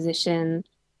 you position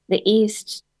the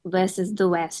East versus the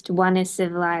West. One is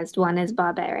civilized, one is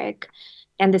barbaric.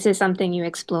 And this is something you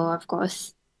explore, of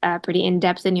course, pretty in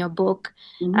depth in your book.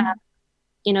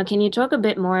 Can you talk a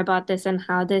bit more about this and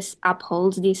how this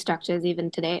upholds these structures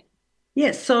even today?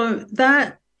 Yes, so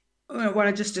that what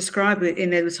I just described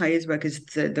in Edward Said's work is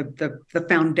the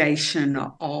foundation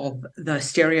of the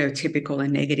stereotypical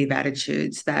and negative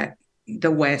attitudes that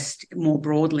the West more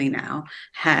broadly now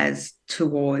has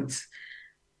towards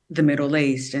the Middle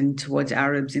East and towards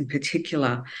Arabs in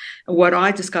particular. What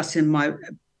I discuss in my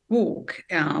book,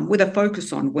 with a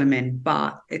focus on women,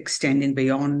 but extending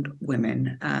beyond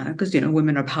women, because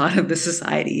women are part of the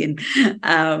society and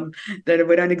that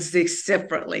we don't exist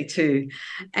separately too.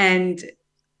 And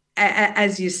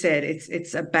as you said,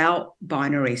 it's about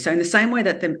binary. So in the same way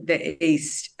that the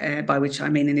East, by which I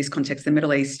mean in this context, the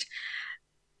Middle East,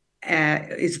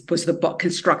 was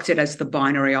constructed as the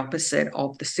binary opposite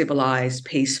of the civilized,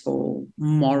 peaceful,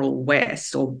 moral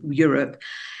West or Europe.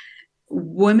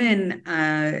 Women,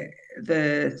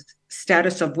 the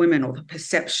status of women, or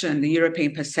the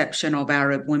European perception of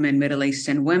Arab women, Middle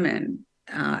Eastern women,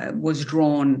 was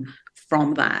drawn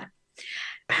from that.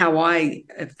 How I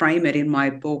frame it in my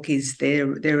book is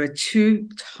there are two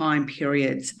time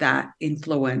periods that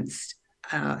influenced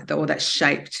or that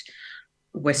shaped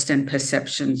Western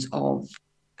perceptions of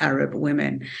Arab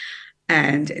women.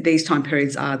 And these time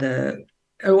periods are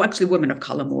actually women of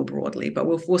colour more broadly, but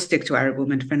we'll stick to Arab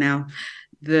women for now.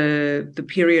 The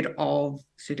period of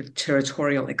sort of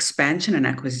territorial expansion and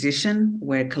acquisition,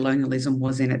 where colonialism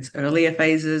was in its earlier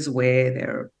phases, where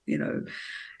they're,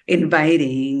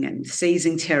 invading and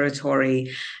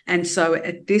territory. And so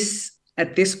at this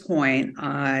point,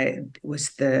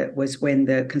 was when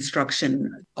the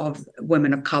construction of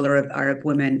women of colour, of Arab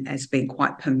women, as being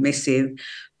quite permissive,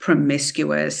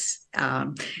 promiscuous,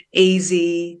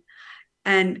 easy.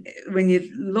 And when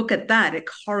you look at that, it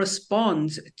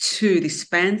corresponds to this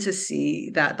fantasy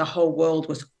that the whole world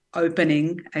was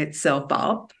opening itself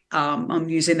up. I'm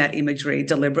using that imagery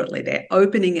deliberately there,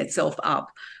 opening itself up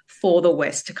for the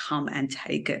West to come and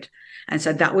take it. And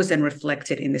so that was then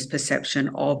reflected in this perception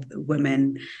of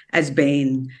women as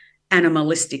being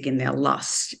animalistic in their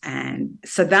lust. And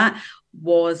so that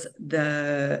was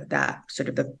that sort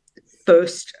of the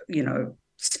first,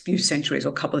 few centuries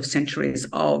or couple of centuries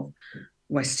of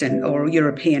Western or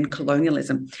European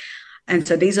colonialism. And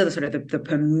so these are the sort of the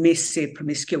permissive,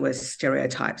 promiscuous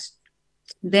stereotypes.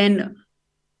 Then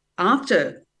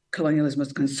after colonialism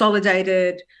was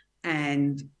consolidated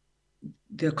and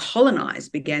the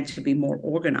colonized began to be more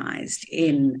organized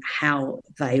in how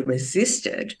they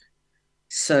resisted,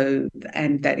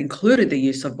 and that included the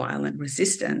use of violent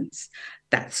resistance,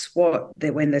 that's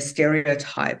when the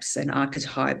stereotypes and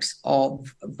archetypes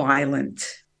of violent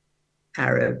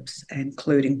Arabs,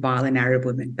 including violent Arab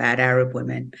women, bad Arab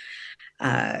women,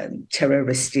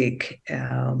 terroristic,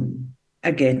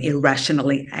 again,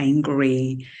 irrationally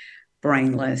angry,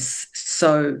 brainless.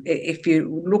 So if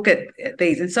you look at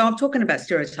these, and so I'm talking about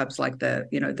stereotypes like the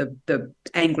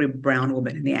angry brown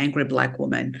woman and the angry black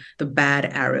woman, the bad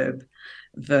Arab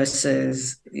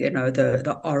versus,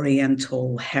 the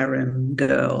Oriental harem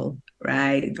girl,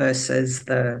 right? Versus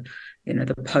the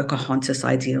Pocahontas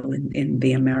ideal in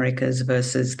the Americas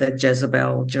versus the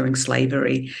Jezebel during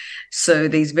slavery. So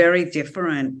these very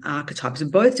different archetypes,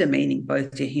 both demeaning,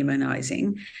 both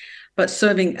dehumanizing, but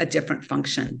serving a different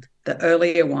function. The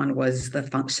earlier one was the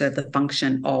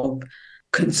function of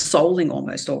consoling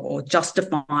almost, or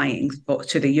justifying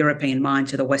to the European mind,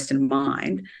 to the Western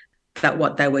mind, that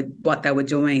what they were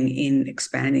doing in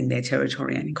expanding their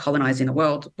territory and colonizing the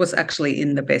world was actually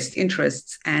in the best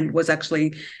interests and was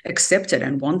actually accepted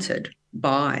and wanted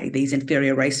by these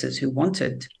inferior races who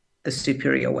wanted the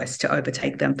superior West to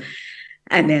overtake them.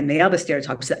 And then the other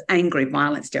stereotypes, the angry,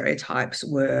 violent stereotypes,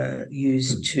 were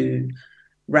used to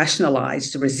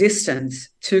rationalize the resistance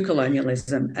to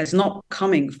colonialism as not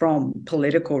coming from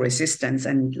political resistance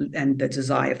and the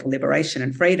desire for liberation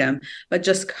and freedom, but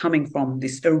just coming from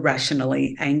this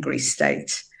irrationally angry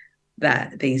state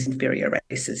that these inferior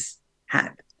races had.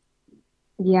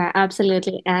 Yeah,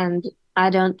 absolutely. And I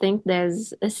don't think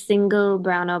there's a single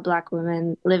brown or black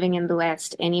woman living in the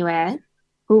West anywhere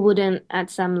who wouldn't, at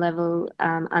some level,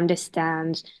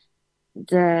 understand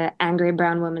the angry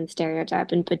brown woman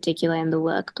stereotype, in particular in the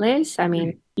workplace. I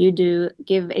mean, you do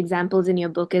give examples in your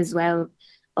book as well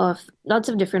of lots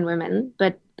of different women,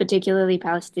 but particularly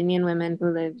Palestinian women who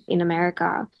live in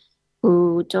America,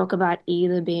 who talk about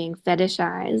either being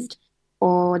fetishized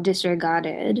or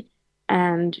disregarded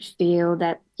and feel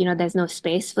that, there's no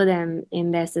space for them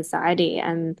in their society.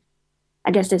 And I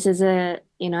guess this is an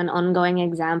ongoing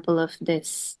example of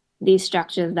these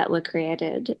structures that were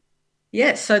created.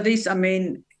 Yes, so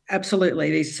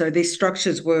absolutely. These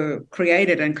structures were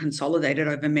created and consolidated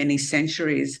over many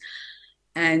centuries.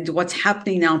 And what's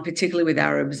happening now, particularly with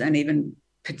Arabs and even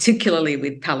particularly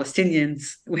with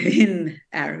Palestinians within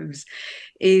Arabs,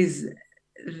 is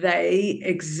they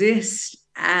exist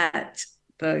at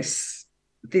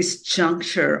this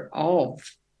juncture of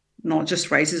not just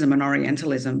racism and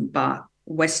Orientalism, but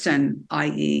Western,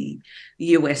 i.e.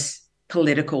 US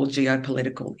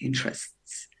geopolitical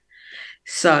interests.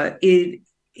 So it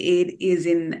is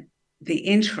in the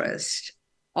interest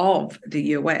of the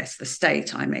US, the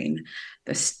state,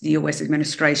 the US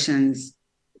administrations,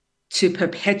 to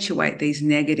perpetuate these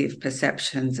negative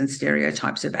perceptions and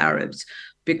stereotypes of Arabs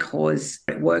because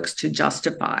it works to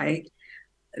justify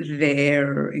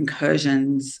their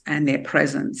incursions and their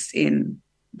presence in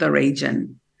the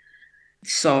region.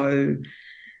 So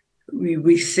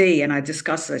we see, and I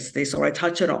discuss this, or I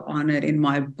touch on it in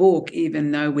my book,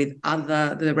 even though with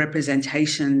the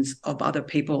representations of other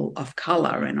people of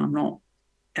color, and I'm not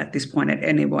at this point in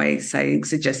any way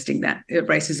suggesting that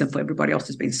racism for everybody else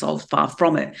has been solved, far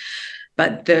from it.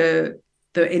 But the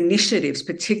initiatives,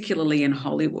 particularly in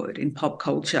Hollywood, in pop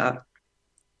culture,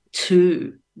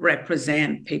 to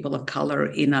represent people of color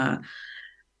in a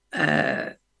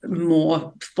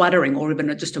more flattering or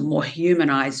even just a more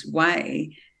humanized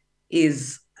way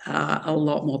is a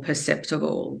lot more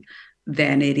perceptible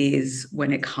than it is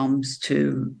when it comes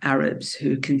to Arabs,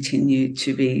 who continue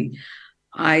to be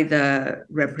either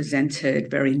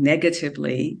represented very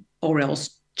negatively or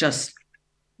else just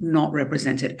not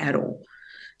represented at all.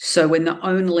 So when the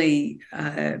only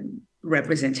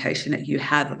representation that you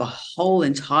have of a whole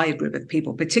entire group of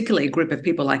people, particularly a group of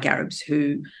people like Arabs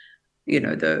who,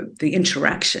 the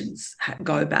interactions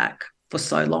go back for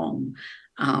so long,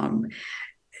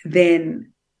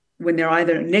 then when they're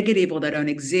either negative or they don't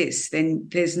exist, then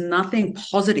there's nothing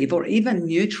positive or even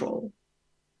neutral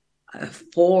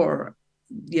for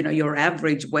your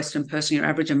average Western person, your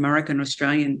average American or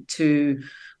Australian, to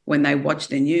when they watch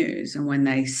the news and when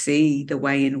they see the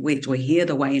way in which, or hear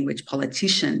the way in which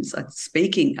politicians are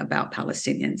speaking about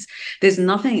Palestinians, there's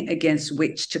nothing against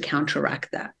which to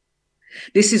counteract that.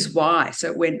 This is why.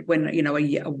 So when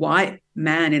a white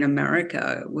man in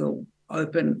America will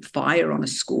open fire on a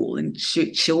school and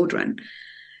shoot children,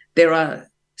 there are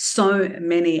so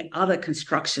many other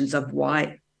constructions of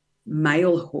white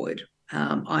malehood,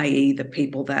 i.e.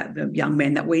 the young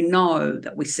men that we know,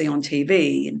 that we see on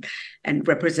TV and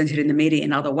represented in the media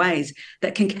in other ways,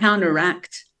 that can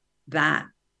counteract that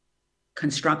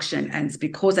construction. And it's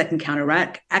because they can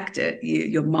counteract it,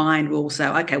 your mind will say,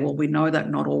 okay, well, we know that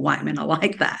not all white men are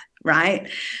like that, right?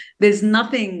 There's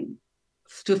nothing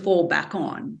to fall back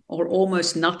on, or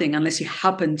almost nothing, unless you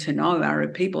happen to know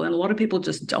Arab people. And a lot of people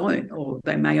just don't, or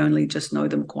they may only just know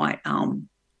them quite, from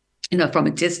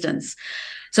a distance.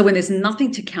 So when there's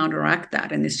nothing to counteract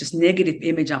that, and there's just negative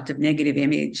image after negative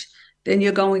image, then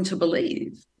you're going to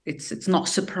believe. It's not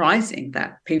surprising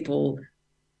that people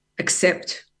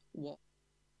accept what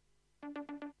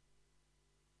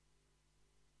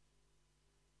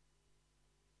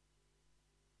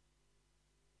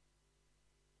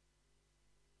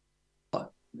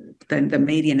the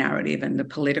media narrative and the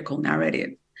political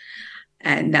narrative.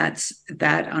 And that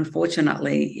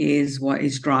unfortunately is what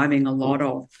is driving a lot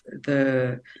of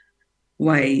the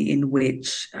way in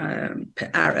which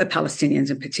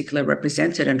Palestinians in particular are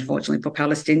represented, unfortunately for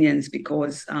Palestinians,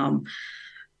 because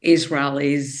Israel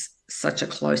is such a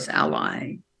close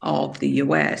ally of the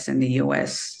US, and the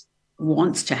US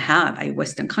wants to have a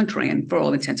Western country. And for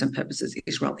all intents and purposes,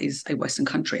 Israel is a Western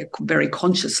country, a very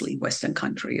consciously Western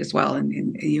country as well.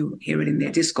 And you hear it in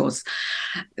their discourse.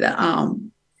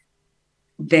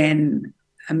 Then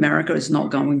America is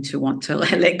not going to want to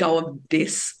let go of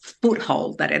this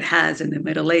foothold that it has in the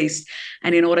Middle East.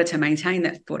 And in order to maintain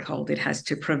that foothold, it has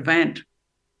to prevent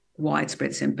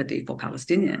widespread sympathy for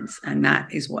Palestinians. And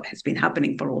that is what has been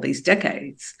happening for all these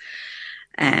decades.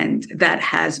 And that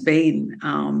has been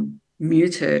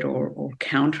muted or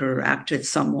counteracted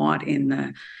somewhat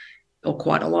or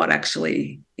quite a lot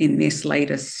actually in this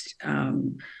latest,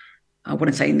 I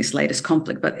wouldn't say in this latest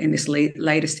conflict, but in this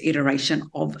latest iteration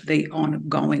of the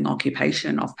ongoing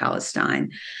occupation of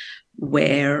Palestine,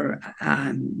 where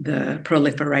the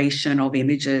proliferation of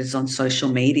images on social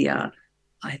media,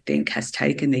 I think, has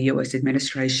taken the US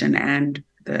administration and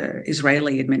the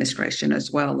Israeli administration as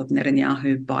well of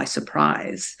Netanyahu by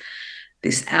surprise.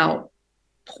 This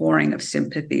outpouring of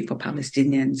sympathy for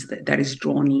Palestinians that is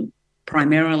drawn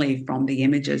primarily from the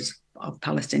images of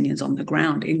Palestinians on the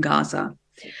ground in Gaza,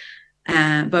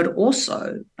 but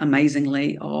also,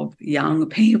 amazingly, of young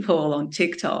people on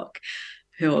TikTok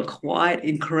who are quite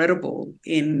incredible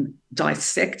in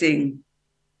dissecting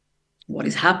what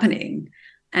is happening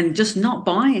and just not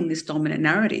buying this dominant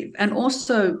narrative, and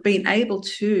also being able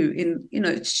to, in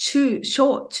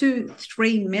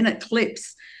 2-3 minute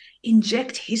clips,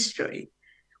 inject history,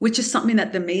 which is something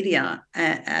that the media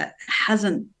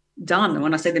hasn't done. And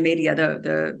when I say the media,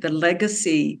 the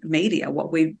legacy media,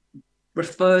 what we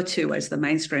refer to as the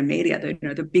mainstream media,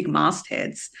 the big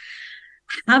mastheads,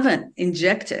 haven't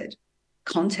injected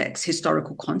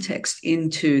historical context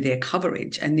into their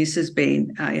coverage. And this has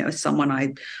been, someone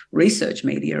I research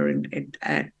media and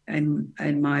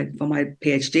for my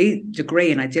PhD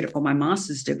degree, and I did it for my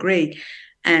master's degree.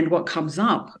 And what comes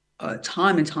up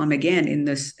time and time again in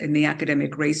the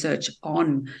academic research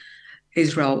on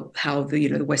Israel, how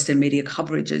the Western media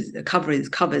covers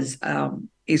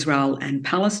Israel and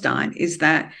Palestine, is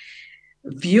that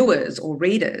viewers or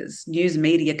readers, news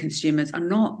media consumers, are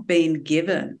not being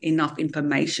given enough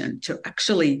information to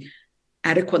actually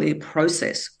adequately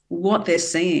process what they're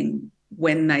seeing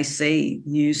when they see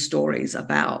news stories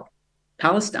about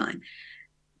Palestine.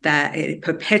 That it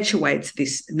perpetuates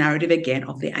this narrative again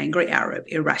of the angry Arab,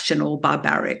 irrational,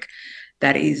 barbaric,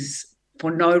 that is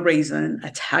for no reason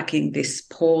attacking this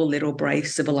poor little brave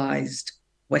civilized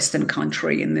Western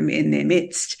country in their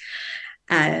midst.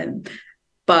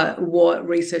 But what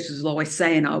researchers will always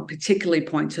say, and I'll particularly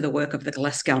point to the work of the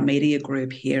Glasgow Media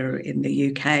Group here in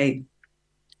the UK,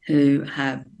 who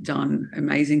have done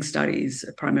amazing studies,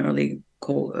 primarily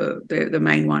called the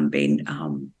main one being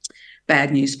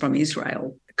Bad News from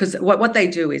Israel. Because what they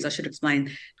do is, I should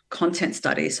explain, content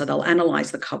studies. So they'll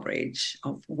analyze the coverage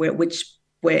of where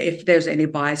if there's any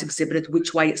bias exhibited,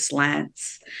 which way it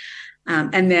slants.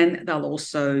 And then they'll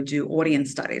also do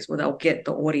audience studies where they'll get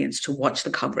the audience to watch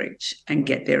the coverage and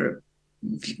get their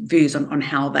views on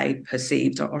how they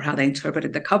perceived or how they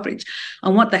interpreted the coverage.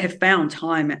 And what they have found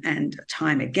time and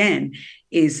time again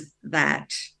is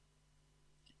that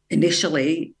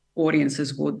initially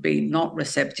audiences would be not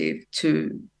receptive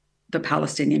to the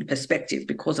Palestinian perspective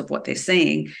because of what they're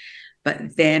seeing.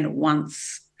 But then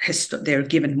once they're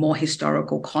given more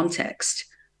historical context,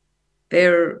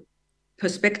 their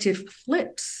perspective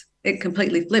flips. It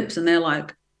completely flips, and they're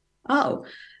like, "Oh."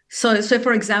 So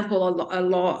for example, a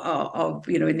lot of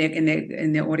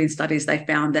in their audience studies, they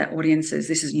found that audiences,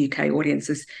 this is UK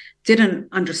audiences, didn't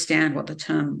understand what the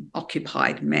term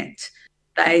occupied meant.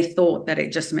 They thought that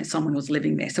it just meant someone was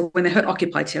living there. So when they heard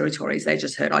occupied territories, they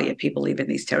just heard, "Oh yeah, people live in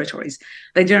these territories."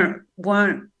 They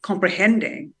weren't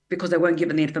comprehending, because they weren't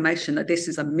given the information, that this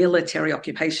is a military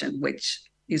occupation, which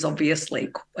is obviously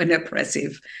an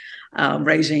oppressive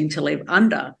regime to live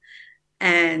under.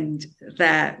 And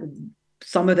that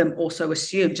some of them also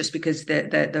assume, just because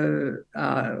the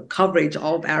coverage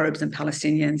of Arabs and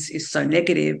Palestinians is so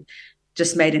negative,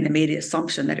 just made an immediate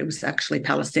assumption that it was actually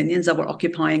Palestinians that were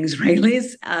occupying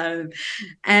Israelis.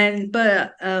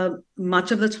 But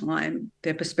much of the time,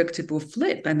 their perspective will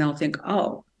flip, and they'll think,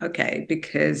 "Oh, okay,"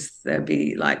 because they'll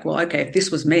be like, "Well, okay, if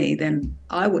this was me, then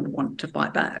I would want to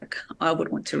fight back. I would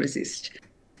want to resist."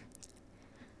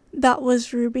 That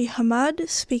was Ruby Hamad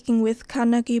speaking with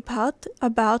Carnegie Pat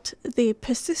about the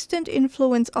persistent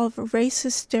influence of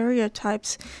racist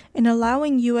stereotypes in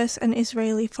allowing US and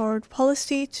Israeli foreign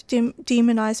policy to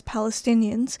demonize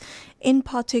Palestinians in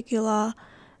particular,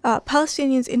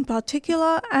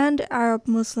 and Arab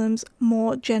Muslims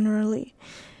more generally.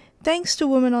 Thanks to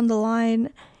Women on the Line,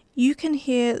 you can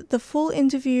hear the full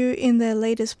interview in their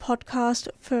latest podcast,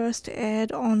 first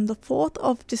aired on the 4th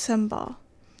of December.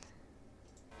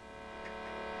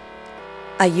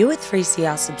 Are you a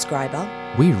 3CR subscriber?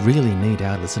 We really need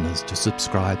our listeners to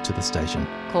subscribe to the station.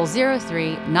 Call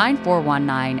 03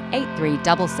 9419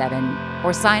 8377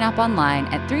 or sign up online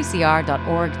at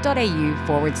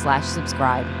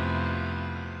 3cr.org.au/subscribe.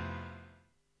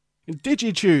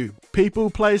 DigiTube, People,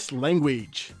 Place,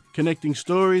 Language. Connecting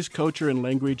stories, culture and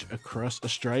language across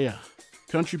Australia.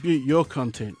 Contribute your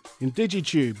content in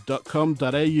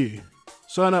digitube.com.au.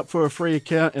 Sign up for a free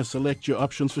account and select your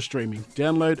options for streaming,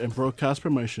 download and broadcast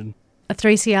promotion. A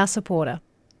 3CR supporter.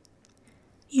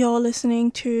 You're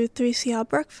listening to 3CR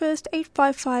Breakfast,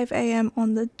 8:55 a.m.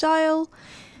 on the dial.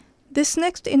 This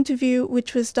next interview,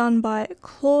 which was done by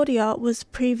Claudia, was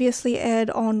previously aired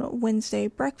on Wednesday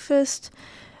Breakfast.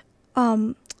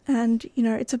 And,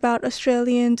 it's about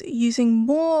Australians using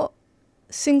more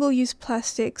single-use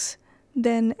plastics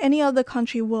than any other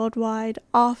country worldwide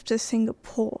after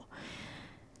Singapore.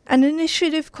 An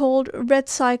initiative called Red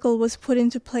Cycle was put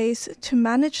into place to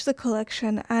manage the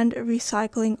collection and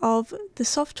recycling of the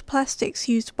soft plastics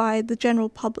used by the general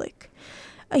public.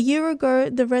 A year ago,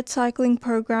 the Red Cycling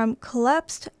program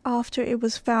collapsed after it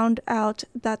was found out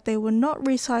that they were not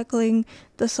recycling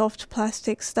the soft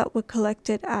plastics that were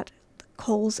collected at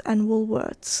Coles and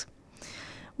Woolworths.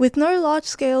 With no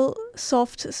large-scale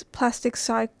soft plastic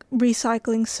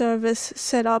recycling service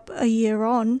set up a year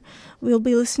on, we'll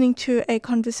be listening to a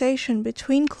conversation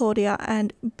between Claudia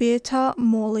and Beata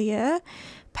Morlier,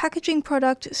 Packaging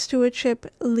Product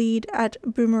Stewardship Lead at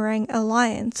Boomerang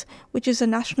Alliance, which is a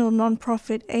national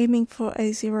non-profit aiming for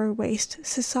a zero-waste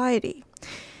society.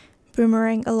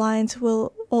 Boomerang Alliance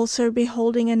will also be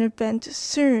holding an event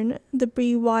soon, the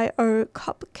BYO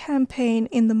Cup Campaign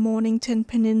in the Mornington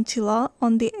Peninsula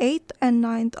on the 8th and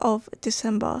 9th of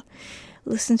December.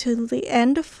 Listen to the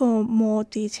end for more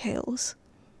details.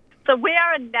 So we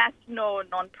are a national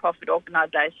non-profit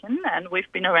organisation and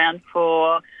we've been around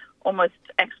for almost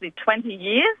 20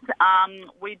 years.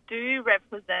 We do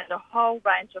represent a whole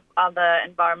range of other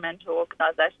environmental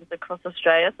organisations across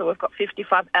Australia. So we've got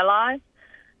 55 allies.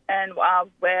 And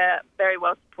we're very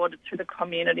well supported through the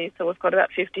community. So we've got about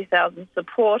 50,000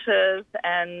 supporters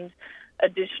and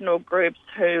additional groups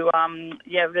who,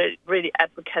 really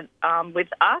advocate with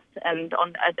us and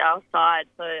at our side.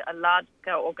 So a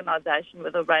large-scale organisation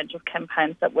with a range of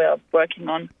campaigns that we're working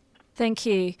on. Thank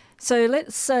you. So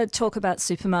let's talk about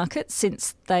supermarkets,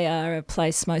 since they are a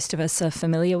place most of us are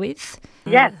familiar with.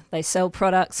 Yeah. They sell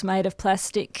products made of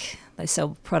plastic. They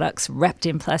sell products wrapped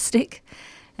in plastic.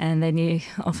 And then you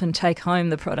often take home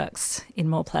the products in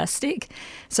more plastic.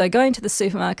 So going to the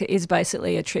supermarket is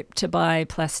basically a trip to buy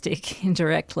plastic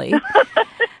indirectly,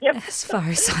 as far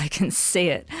as I can see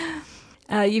it.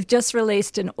 You've just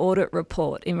released an audit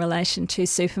report in relation to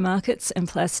supermarkets and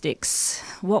plastics.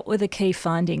 What were the key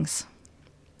findings?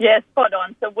 Yes, spot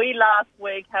on. So we last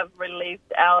week have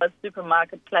released our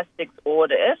supermarket plastics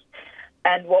audit.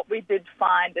 And what we did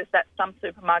find is that some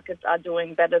supermarkets are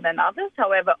doing better than others.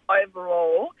 However,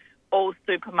 overall, all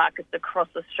supermarkets across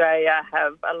Australia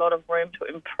have a lot of room to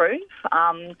improve.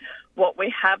 What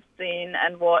we have seen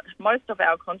and what most of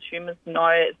our consumers know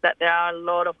is that there are a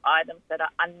lot of items that are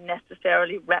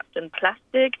unnecessarily wrapped in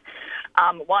plastic.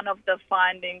 One of the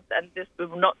findings, and this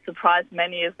will not surprise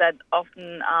many, is that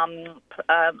often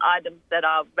items that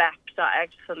are wrapped are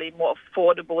actually more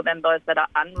affordable than those that are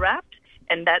unwrapped.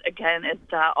 And that, again, is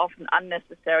often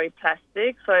unnecessary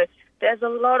plastic. So there's a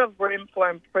lot of room for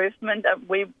improvement.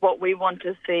 What we want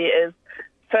to see is,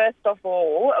 first of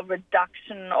all, a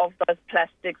reduction of those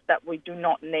plastics that we do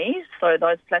not need. So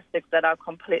those plastics that are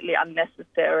completely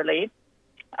unnecessarily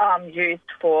used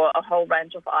for a whole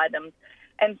range of items.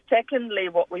 And secondly,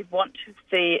 what we want to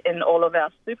see in all of our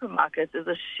supermarkets is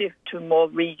a shift to more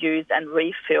reuse and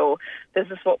refill. This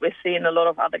is what we see in a lot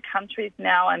of other countries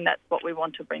now, and that's what we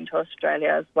want to bring to Australia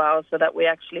as well, so that we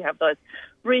actually have those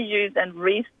reuse and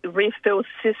refill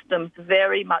systems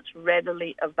very much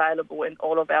readily available in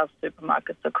all of our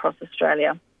supermarkets across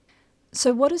Australia.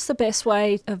 So what is the best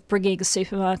way of bringing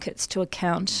supermarkets to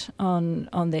account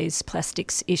on these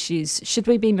plastics issues? Should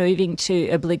we be moving to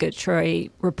obligatory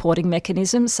reporting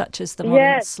mechanisms such as the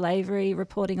modern slavery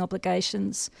reporting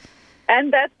obligations?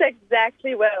 And that's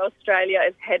exactly where Australia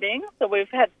is heading. So we've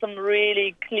had some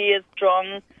really clear,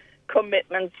 strong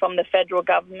commitments from the federal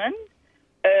government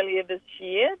earlier this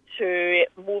year to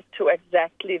move to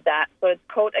exactly that. So it's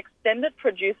called extended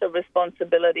producer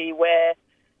responsibility, where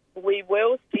we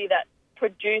will see that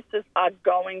producers are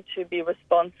going to be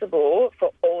responsible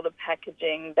for all the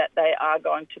packaging that they are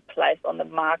going to place on the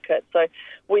market. So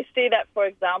we see that, for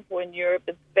example, in Europe,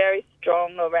 it's very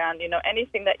strong around,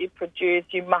 anything that you produce,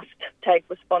 you must take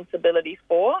responsibility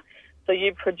for. So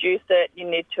you produce it, you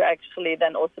need to actually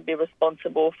then also be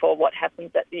responsible for what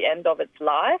happens at the end of its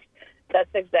life.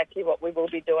 That's exactly what we will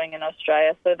be doing in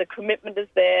Australia. So the commitment is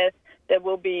there. There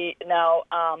will be now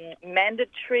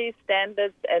mandatory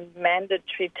standards and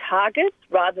mandatory targets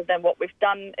rather than what we've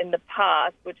done in the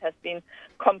past, which has been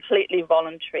completely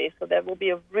voluntary. So there will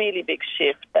be a really big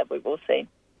shift that we will see.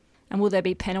 And will there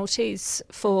be penalties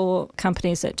for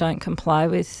companies that don't comply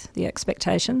with the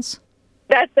expectations?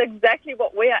 That's exactly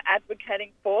what we are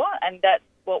advocating for, and that's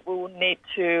what we will need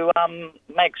to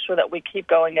make sure that we keep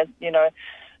going as,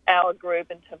 our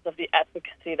group in terms of the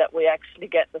advocacy, that we actually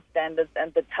get the standards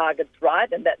and the targets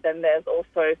right, and that then there's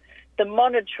also the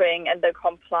monitoring and the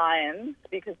compliance,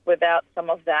 because without some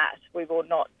of that, we will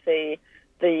not see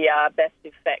the best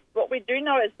effect. What we do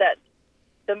know is that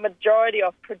the majority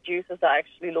of producers are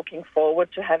actually looking forward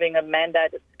to having a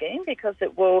mandated scheme, because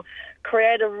it will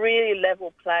create a really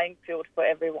level playing field for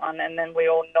everyone, and then we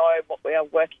all know what we are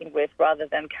working with rather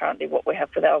than currently what we have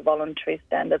with our voluntary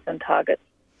standards and targets.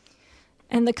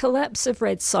 And the collapse of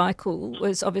Red Cycle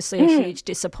was obviously a huge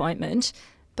disappointment.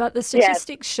 But the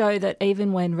statistics show that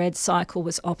even when Red Cycle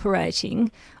was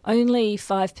operating, only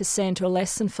 5% or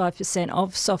less than 5%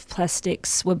 of soft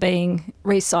plastics were being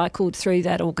recycled through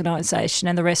that organisation,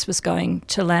 and the rest was going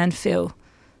to landfill.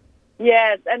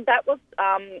 Yes, and that was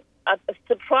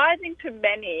surprising to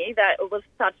many that it was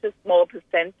such a small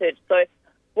percentage. So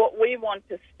what we want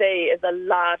to see is a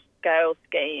large-scale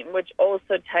scheme which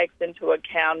also takes into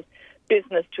account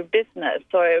business to business.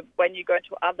 So when you go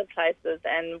to other places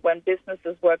and when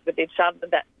businesses work with each other,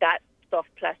 that soft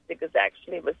plastic is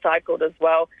actually recycled as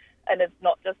well. And it's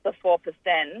not just the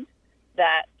 4%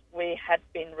 that we had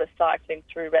been recycling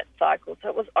through Red Cycle. So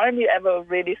it was only ever a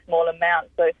really small amount.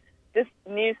 So this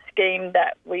new scheme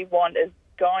that we want is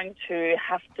going to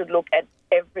have to look at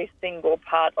every single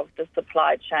part of the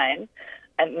supply chain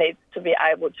and needs to be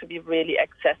able to be really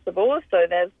accessible. So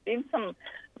there's been some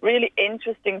really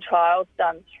interesting trials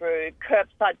done through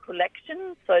curbside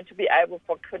collection, so to be able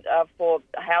for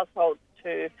households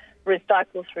to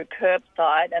recycle through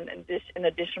curbside. And in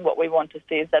addition, what we want to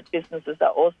see is that businesses are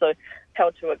also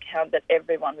held to account that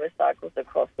everyone recycles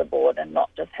across the board and not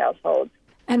just households.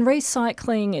 And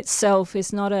recycling itself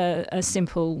is not a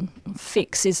simple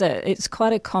fix, is it? It's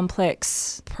quite a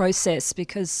complex process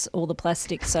because all the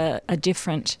plastics are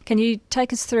different. Can you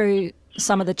take us through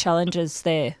some of the challenges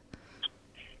there?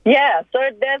 Yeah, so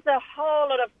there's a whole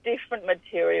lot of different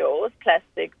materials,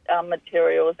 plastic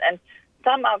materials, and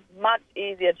some are much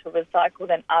easier to recycle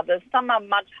than others. Some are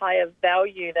much higher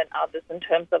value than others in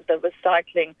terms of the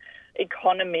recycling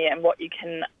economy and what you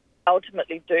can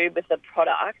ultimately do with the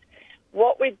product.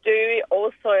 What we do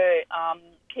also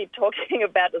keep talking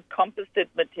about is composite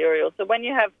materials. So when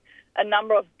you have a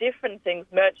number of different things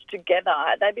merged together,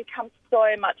 they become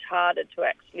so much harder to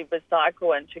actually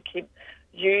recycle and to keep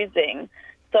using.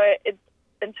 So it's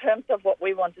in terms of what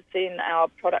we want to see in our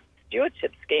product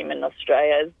stewardship scheme in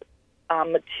Australia is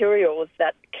materials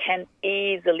that can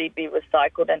easily be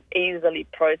recycled and easily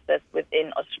processed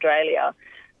within Australia.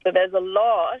 So there's a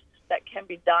lot that can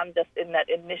be done just in that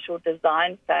initial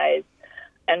design phase.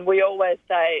 And we always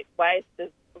say waste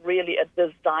is really a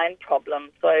design problem.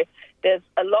 So there's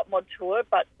a lot more to it,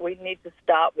 but we need to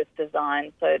start with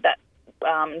design. So that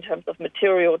in terms of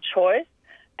material choice,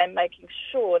 and making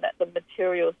sure that the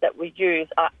materials that we use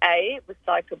are A,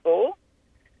 recyclable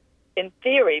in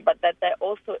theory, but that they're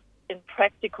also in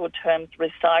practical terms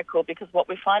recycled, because what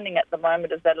we're finding at the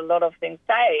moment is that a lot of things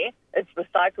say it's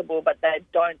recyclable, but they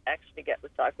don't actually get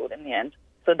recycled in the end.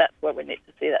 So that's where we need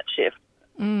to see that shift.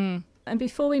 And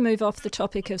before we move off the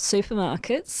topic of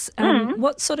supermarkets,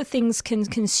 what sort of things can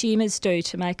consumers do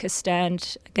to make a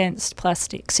stand against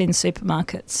plastics in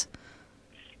supermarkets?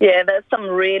 Yeah, there's some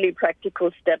really practical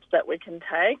steps that we can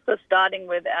take. So starting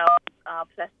with our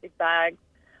plastic bags,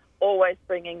 always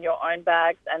bringing your own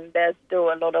bags, and there's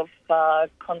still a lot of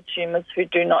consumers who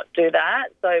do not do that.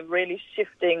 So really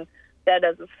shifting that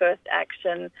as a first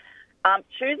action.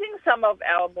 Choosing some of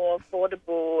our more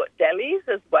affordable delis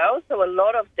as well. So a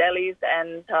lot of delis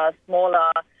and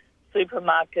smaller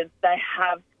supermarkets, they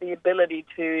have the ability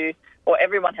to, or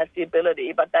everyone has the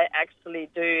ability, but they actually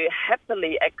do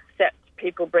happily accept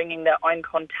people bringing their own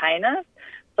containers.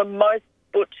 So most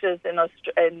butchers in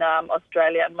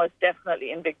Australia and most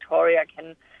definitely in Victoria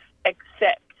can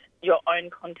accept your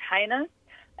own containers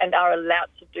and are allowed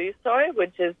to do so,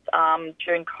 which is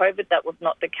during COVID that was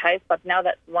not the case, but now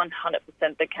that's 100%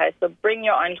 the case. So bring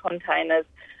your own containers,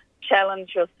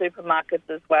 challenge your supermarkets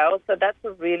as well. So that's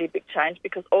a really big change,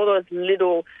 because all those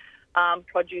little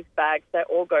produce bags, they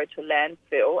all go to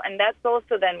landfill. And that's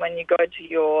also then when you go to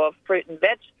your fruit and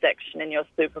veg section in your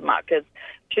supermarkets,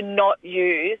 to not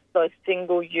use those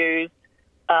single-use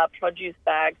produce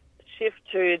bags, shift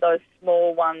to those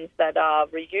small ones that are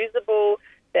reusable.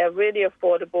 They're really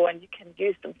affordable and you can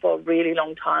use them for a really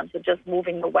long time. So just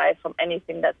moving away from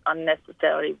anything that's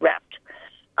unnecessarily wrapped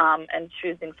and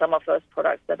choosing some of those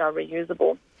products that are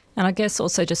reusable. And I guess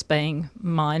also just being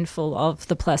mindful of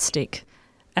the plastic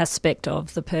aspect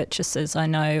of the purchases. I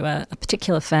know a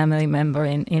particular family member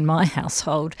in my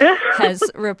household has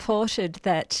reported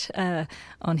that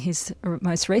on his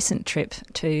most recent trip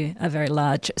to a very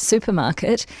large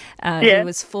supermarket, he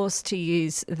was forced to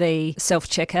use the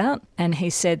self-checkout, and he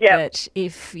said that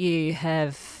if you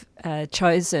have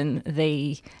chosen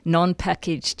the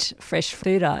non-packaged fresh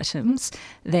food items,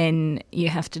 then you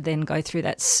have to then go through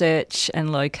that search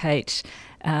and locate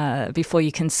before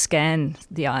you can scan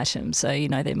the item. So,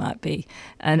 there might be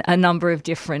a number of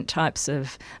different types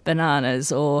of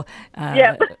bananas or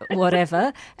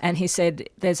whatever. And he said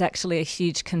there's actually a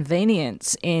huge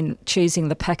convenience in choosing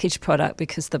the packaged product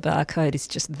because the barcode is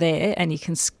just there and you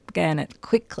can scan it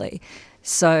quickly.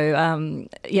 So,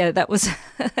 that was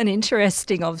an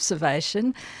interesting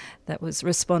observation that was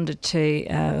responded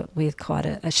to with quite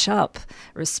a sharp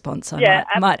response, I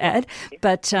might add.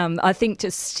 But I think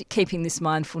just keeping this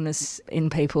mindfulness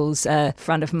in people's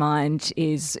front of mind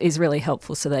is really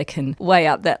helpful, so they can weigh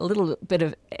up that little bit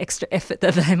of extra effort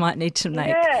that they might need to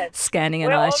make scanning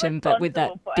an item, but with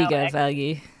that bigger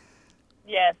value.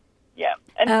 Yes. Yeah,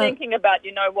 and thinking about,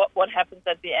 what happens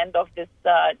at the end of this,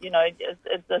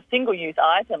 it's a single-use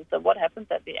item, so what happens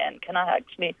at the end? Can I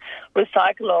actually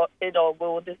recycle it, or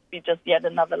will this be just yet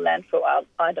another landfill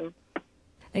item?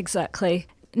 Exactly.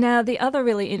 Now, the other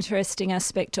really interesting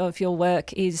aspect of your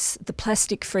work is the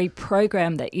plastic-free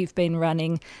program that you've been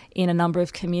running in a number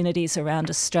of communities around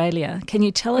Australia. Can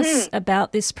you tell us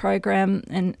about this program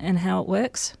and how it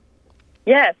works?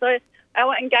 Yeah, so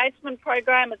our engagement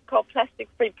program is called Plastic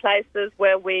Free Places,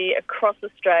 where we, across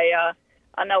Australia,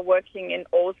 are now working in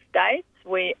all states.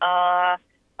 We are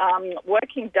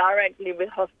working directly with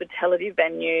hospitality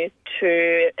venues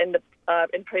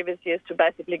in previous years to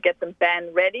basically get them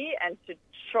ban ready and to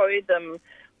show them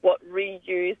what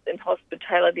reuse in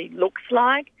hospitality looks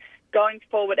like. Going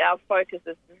forward, our focus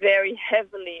is very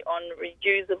heavily on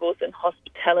reusables in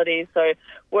hospitality, so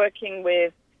working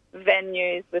with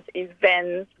venues, with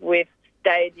events, with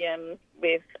stadiums,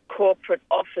 with corporate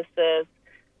offices,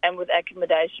 and with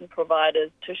accommodation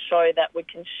providers to show that we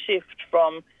can shift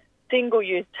from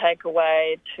single-use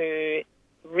takeaway to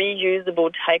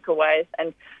reusable takeaways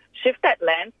and shift that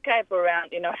landscape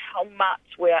around, how much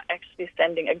we are actually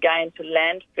sending again to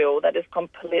landfill that is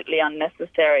completely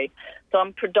unnecessary. So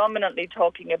I'm predominantly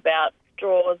talking about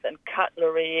straws and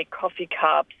cutlery, coffee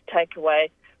cups,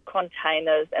 takeaway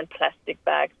containers and plastic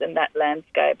bags in that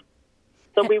landscape.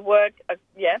 So we work,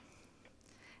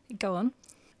 Go on.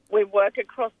 We work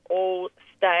across all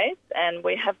states, and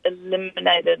we have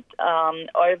eliminated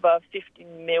over 50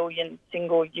 million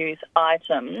single-use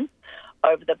items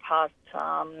over the past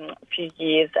few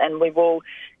years, and we will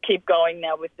keep going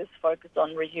now with this focus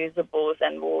on reusables,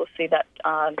 and we'll see that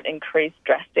increase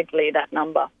drastically, that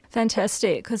number.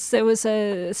 Fantastic, because there was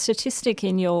a statistic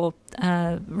in your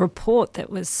report that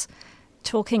was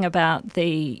talking about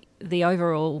the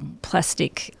overall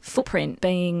plastic footprint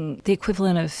being the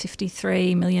equivalent of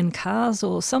 53 million cars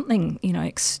or something,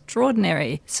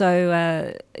 extraordinary.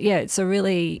 So, it's a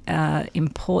really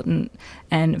important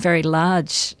and very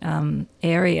large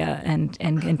area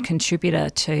and contributor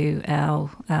to our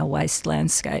waste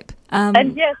landscape.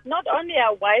 And yes, not only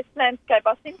our waste landscape,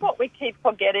 I think what we keep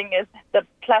forgetting is the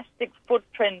plastic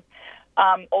footprint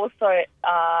also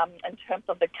in terms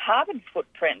of the carbon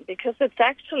footprint, because it's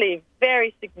actually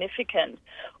very significant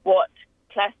what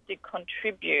plastic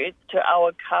contributes to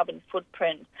our carbon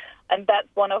footprint. And that's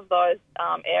one of those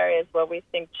areas where we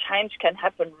think change can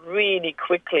happen really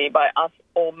quickly by us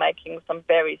all making some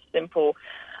very simple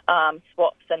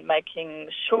swaps and making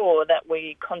sure that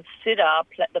we consider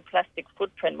the plastic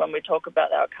footprint when we talk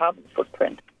about our carbon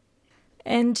footprint.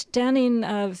 And down in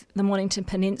the Mornington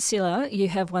Peninsula, you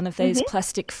have one of these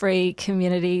plastic-free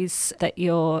communities that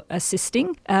you're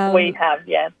assisting. We have,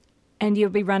 yes. And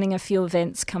you'll be running a few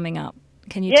events coming up.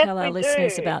 Can you tell our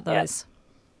listeners about those? Yes.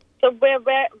 So we're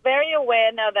very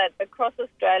aware now that across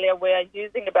Australia we are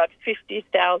using about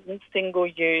 50,000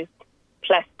 single-use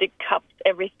plastic cups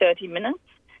every 30 minutes.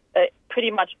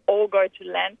 Pretty much all go to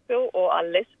landfill or are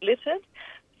littered.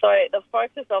 So the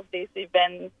focus of these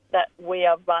events that we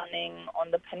are running on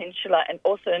the peninsula and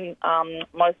also in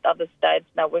most other states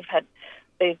now, we've had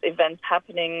these events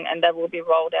happening and they will be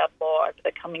rolled out more over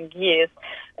the coming years.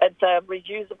 It's a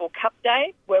reusable cup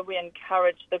day where we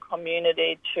encourage the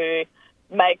community to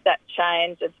make that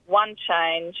change. It's one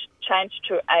change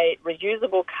to a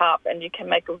reusable cup, and you can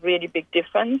make a really big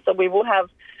difference. So we will have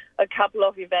a couple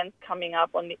of events coming up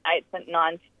on the 8th and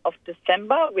 9th of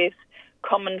December with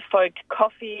Common Folk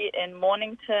Coffee in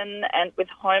Mornington and with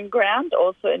Home Ground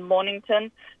also in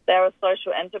Mornington. They're a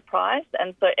social enterprise,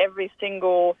 and so every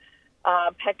single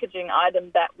packaging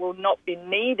item that will not be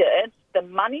needed, the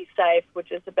money saved,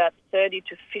 which is about 30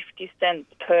 to 50 cents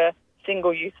per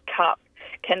single-use cup,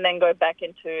 can then go back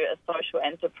into a social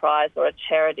enterprise or a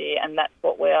charity, and that's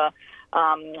what we're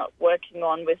working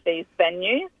on with these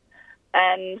venues.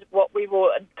 And what we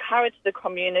will encourage the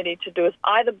community to do is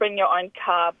either bring your own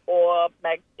cup or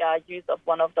make use of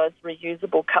one of those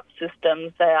reusable cup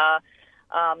systems. They are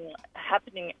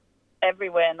happening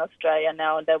everywhere in Australia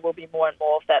now, and there will be more and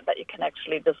more of that you can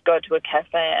actually just go to a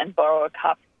cafe and borrow a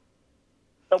cup.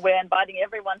 So we're inviting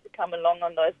everyone to come along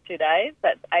on those 2 days.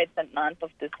 That's 8th and 9th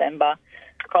of December,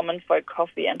 Common Folk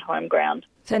Coffee and Home Ground.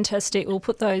 Fantastic. We'll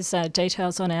put those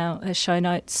details on our show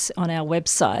notes on our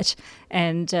website,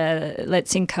 and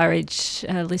let's encourage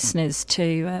listeners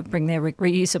to bring their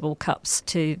reusable cups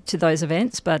to those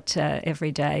events, but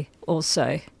every day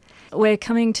also. We're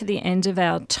coming to the end of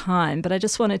our time, but I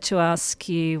just wanted to ask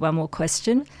you one more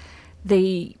question.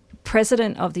 The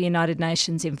President of the United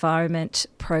Nations Environment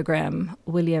Programme,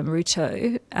 William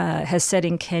Ruto, has said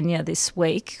in Kenya this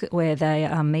week, where they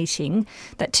are meeting,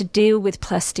 that to deal with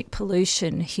plastic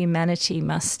pollution, humanity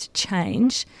must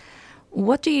change.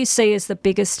 What do you see as the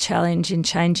biggest challenge in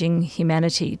changing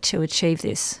humanity to achieve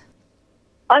this?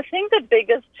 I think the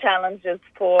biggest challenge is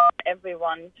for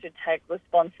everyone to take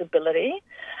responsibility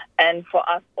and for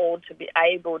us all to be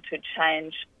able to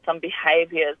change some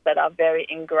behaviours that are very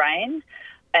ingrained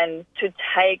and to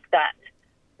take that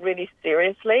really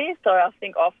seriously. So I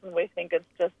think often we think it's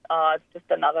just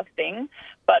another thing.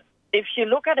 But if you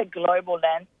look at a global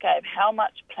landscape, how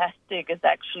much plastic is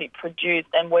actually produced,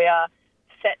 and we are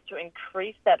set to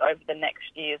increase that over the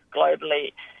next years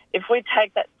globally. If we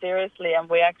take that seriously and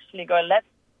we actually go, let's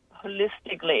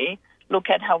holistically look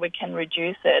at how we can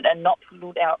reduce it and not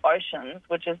pollute our oceans,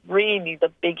 which is really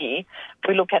the biggie. If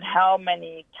we look at how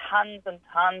many tons and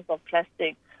tons of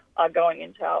plastic are going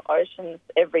into our oceans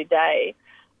every day,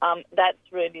 that's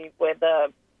really where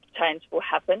the change will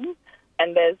happen.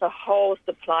 And there's a whole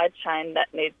supply chain that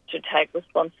needs to take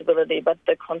responsibility, but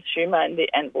the consumer in the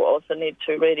end will also need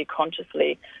to really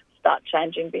consciously start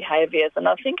changing behaviours. And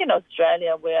I think in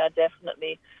Australia we are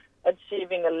definitely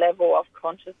achieving a level of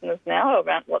consciousness now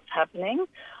around what's happening.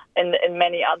 In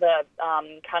many other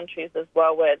countries as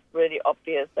well, where it's really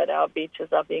obvious that our beaches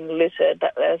are being littered,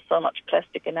 that there's so much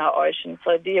plastic in our ocean.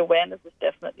 So the awareness is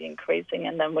definitely increasing,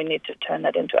 and then we need to turn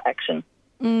that into action.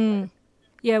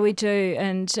 Yeah, we do.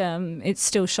 And it's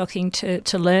still shocking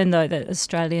to learn, though, that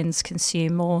Australians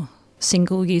consume more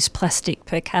single-use plastic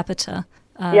per capita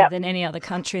than any other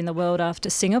country in the world after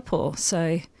Singapore.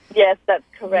 So yes, that's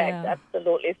correct. Yeah.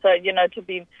 Absolutely. So, to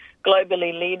be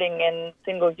globally leading in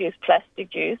single-use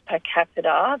plastic use per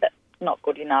capita, that's not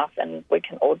good enough, and we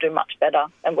can all do much better,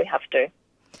 and we have to.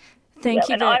 Thank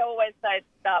you. And I always say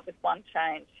start with one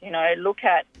change.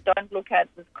 Don't look at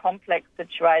this complex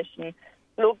situation.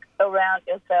 Look around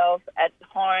yourself at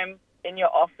home, in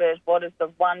your office. What is the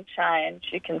one change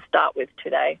you can start with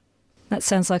today? That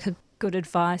sounds like a good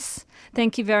advice.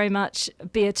 Thank you very much,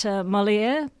 Beata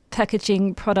Mollier,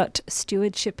 Packaging Product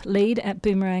Stewardship Lead at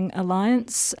Boomerang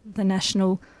Alliance, the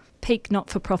national peak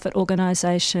not-for-profit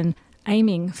organisation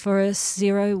aiming for a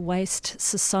zero-waste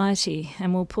society.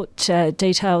 And we'll put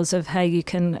details of how you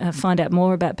can find out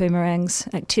more about Boomerang's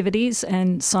activities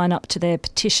and sign up to their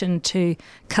petition to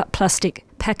cut plastic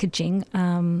packaging,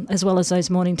 as well as those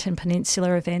Mornington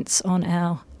Peninsula events on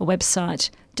our website.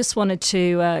 Just wanted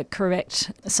to correct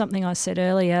something I said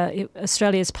earlier.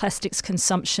 Australia's plastics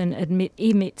consumption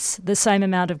emits the same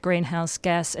amount of greenhouse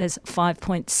gas as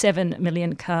 5.7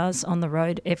 million cars on the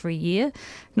road every year,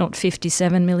 not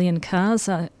 57 million cars.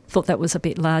 I thought that was a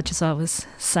bit large as I was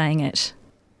saying it.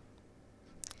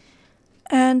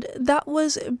 And that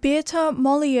was Beata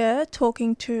Mollier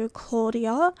talking to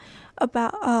Claudia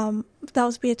about, that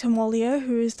was Beata Mollier,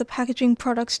 who is the Packaging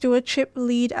Product Stewardship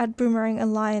Lead at Boomerang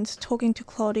Alliance, talking to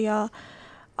Claudia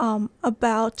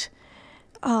about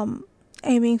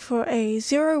aiming for a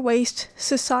zero-waste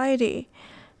society.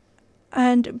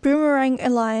 And Boomerang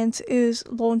Alliance is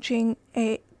launching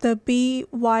the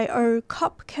BYO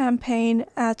Cup Campaign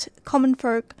at Common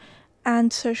Folk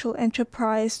and Social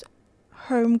Enterprise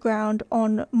Home Ground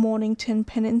on Mornington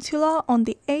Peninsula on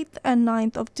the 8th and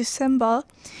 9th of December.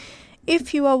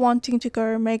 If you are wanting to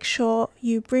go, make sure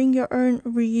you bring your own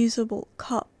reusable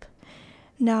cup.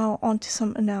 Now on to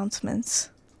some announcements.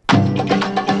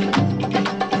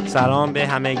 Salam be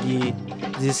hamegi.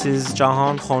 This is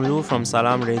Jahan Khonlu from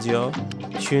Salam Radio.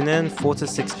 Tune in 4 to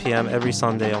 6 p.m. every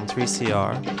Sunday on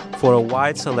 3CR For a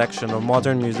wide selection of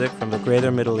modern music from the greater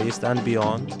Middle East and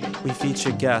beyond, we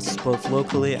feature guests both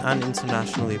locally and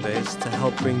internationally based to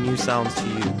help bring new sounds to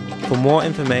you. For more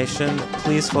information,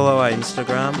 please follow our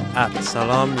Instagram at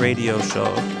Salam Radio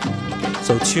Show.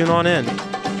 So tune on in.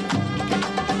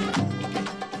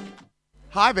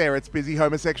 Hi there, it's busy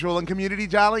homosexual and community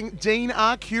darling Dean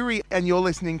R. Curie, and you're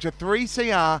listening to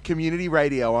 3CR Community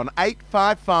Radio on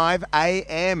 855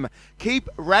 AM. Keep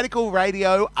radical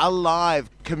radio alive.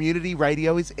 Community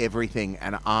radio is everything,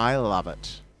 and I love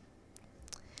it.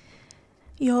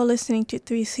 You're listening to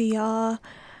 3CR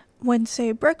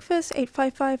Wednesday Breakfast,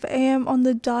 855 AM on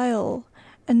the dial.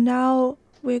 And now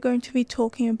we're going to be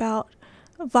talking about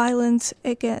violence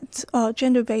against,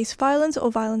 gender-based violence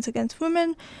or violence against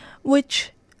women,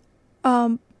 which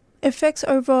affects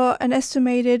over an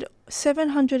estimated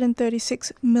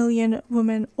 736 million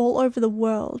women all over the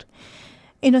world.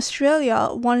 In Australia,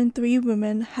 1 in 3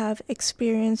 women have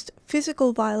experienced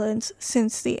physical violence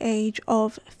since the age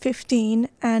of 15,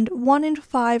 and 1 in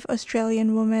 5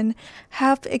 Australian women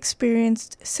have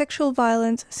experienced sexual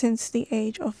violence since the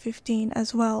age of 15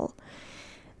 as well.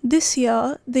 This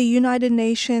year, the United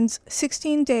Nations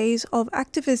 16 Days of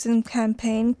Activism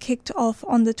campaign kicked off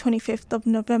on the 25th of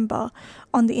November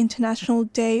on the International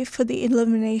Day for the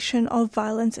Elimination of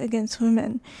Violence Against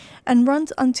Women, and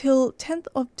runs until 10th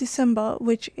of December,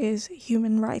 which is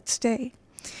Human Rights Day.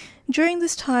 During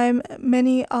this time,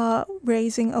 many are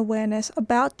raising awareness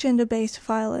about gender-based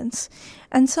violence,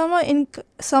 and some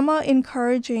are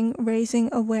encouraging raising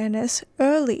awareness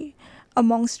early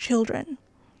amongst children.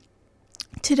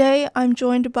 Today, I'm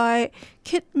joined by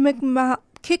Kit McMahon,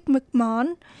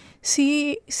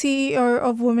 CEO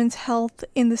of Women's Health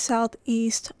in the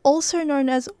Southeast, also known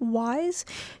as WISE,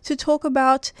 to talk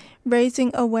about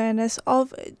raising awareness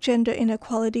of gender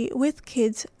inequality with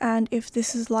kids and if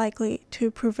this is likely to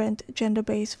prevent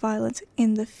gender-based violence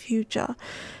in the future.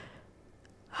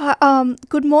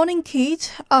 Good morning,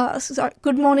 Kit.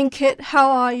 Good morning, Kit. How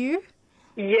are you?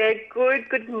 Yeah, good.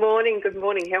 Good morning. Good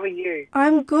morning. How are you?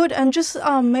 I'm good, and just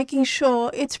making sure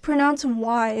it's pronounced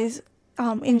WISE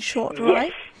in short,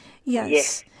 right?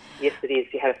 Yes. Yes, it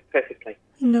is. You have it perfectly.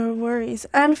 No worries.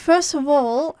 And first of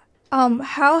all,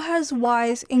 how has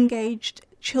WISE engaged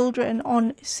children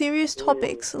on serious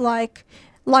topics like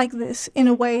this in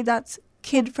a way that's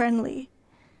kid friendly?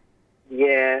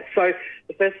 Yeah. So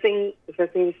the first thing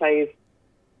to say is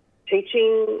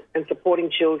teaching and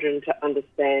supporting children to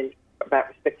understand about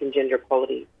respecting gender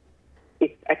equality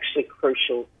is actually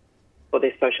crucial for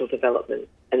their social development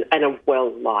and a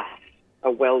well life for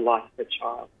a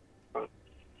child. Right?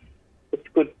 It's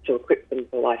good to equip them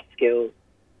for life skills,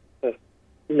 for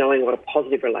knowing what a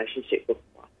positive relationship looks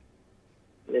like.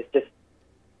 And there's just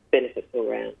benefits all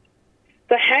around.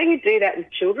 So how you do that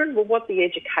with children, well, what the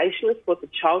educationalists, what the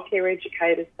childcare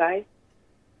educators say,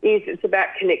 is it's about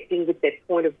connecting with their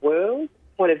point of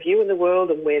view in the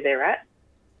world and where they're at.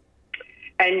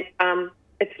 And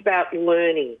it's about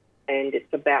learning, and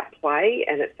it's about play,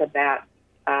 and it's about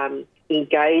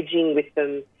engaging with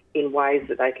them in ways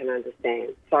that they can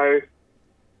understand. So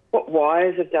what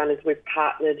WISE have done is we've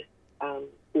partnered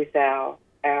with the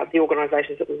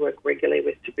organisations that we work regularly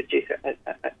with to produce a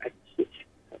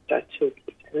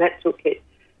toolkit. And that toolkit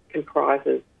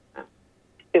comprises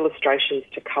illustrations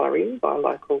to colour in by a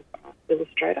local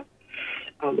illustrator,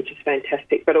 which is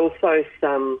fantastic, but also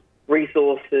some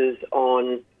resources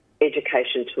on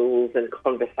education tools and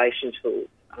conversation tools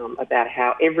about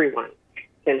how everyone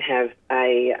can have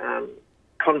a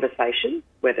conversation,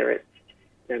 whether it's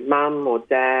mum or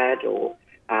dad, or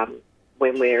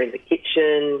when we're in the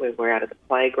kitchen, when we're out at the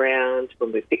playground,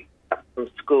 when we're picked up from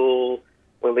school,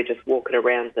 when we're just walking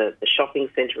around the shopping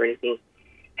centre or anything.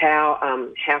 How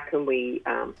can we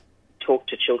talk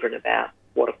to children about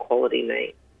what equality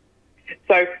means?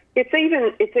 So it's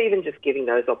even just giving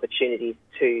those opportunities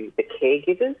to the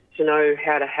caregivers to know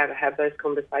how to have those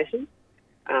conversations,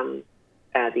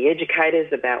 the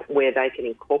educators about where they can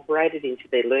incorporate it into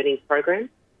their learning program,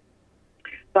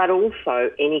 but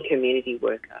also any community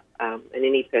worker and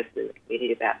any person in the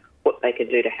community about what they can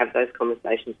do to have those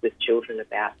conversations with children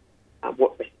about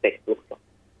what respect looks like.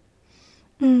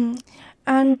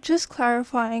 And just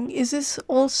clarifying, is this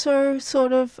also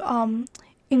sort of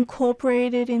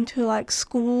incorporated into like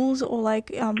schools or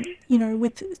like,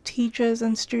 with teachers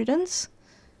and students?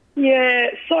 Yeah,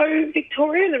 so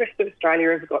Victoria and the rest of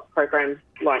Australia have got programs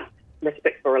like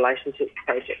Respect for Relationships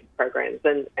project programs,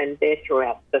 and they're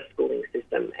throughout the schooling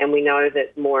system. And we know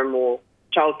that more and more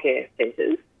childcare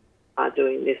centres are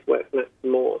doing this work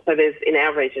more. So in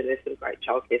our region, there's some great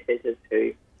childcare centres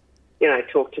who,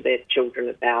 talk to their children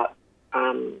about,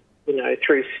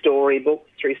 through storybooks,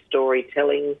 through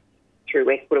storytelling,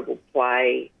 through equitable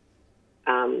play,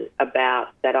 about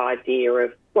that idea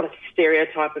of what a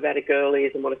stereotype about a girl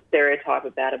is and what a stereotype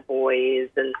about a boy is,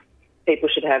 and people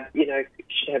should have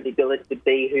the ability to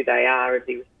be who they are and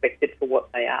be respected for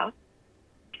what they are.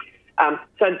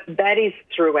 So that is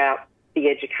throughout the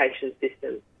education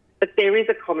system. But there is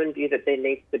a common view that there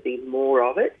needs to be more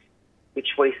of it, which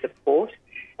we support.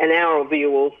 And our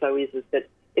view also is that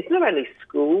it's not only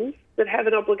schools that have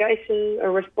an obligation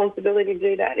or responsibility to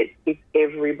do that, it's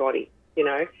everybody,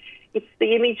 It's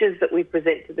the images that we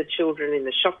present to the children in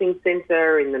the shopping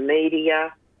centre, in the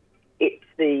media. It's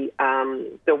the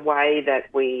way that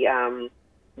we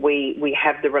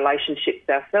have the relationships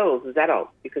ourselves as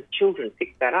adults, because children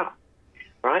pick that up,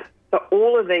 right? So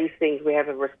all of these things, we have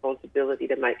a responsibility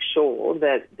to make sure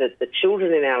that the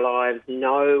children in our lives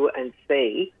know and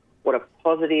see what a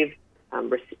positive,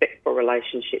 respectful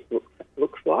relationship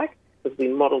looks like, because we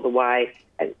model the way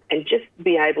and just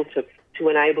be able to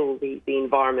enable the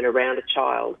environment around a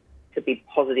child to be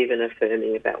positive and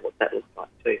affirming about what that looks like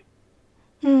too.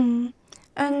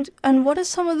 And what are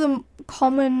some of the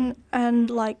common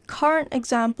and current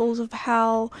examples of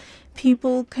how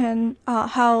people can,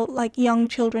 young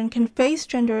children can face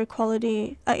gender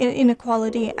inequality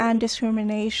and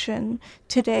discrimination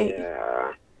today?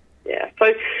 Yeah.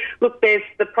 So, look, there's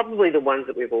probably the ones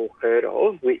that we've all heard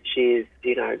of, which is,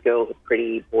 girls are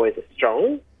pretty, boys are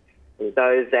strong. And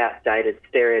those outdated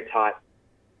stereotypes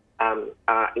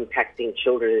are impacting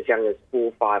children as young as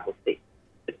 4, 5 or 6.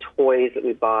 The toys that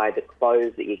we buy, the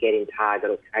clothes that you get in Target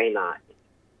or Kmart,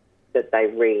 that they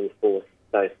reinforce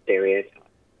those stereotypes.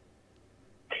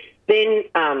 Then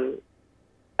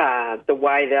the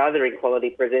way the other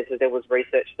equality presents, there was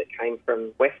research that came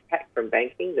from Westpac, from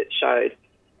banking, that showed,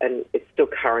 and it's still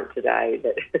current today,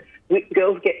 that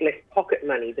girls get less pocket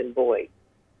money than boys.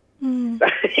 So,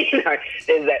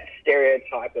 there's that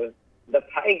stereotype of the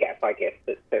pay gap, I guess,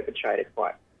 that's perpetrated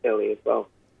quite early as well.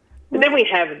 But then we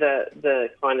have the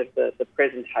kind of the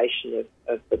presentation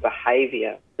of the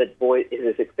behaviour that boy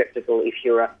is acceptable if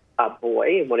you're a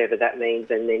boy, and whatever that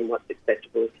means, and then what's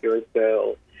acceptable if you're a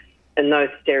girl. And those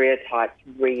stereotypes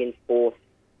reinforce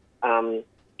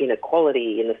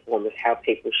inequality in the form of how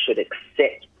people should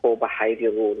accept poor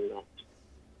behaviour or not.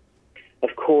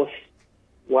 Of course,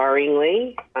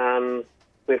 worryingly,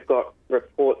 we've got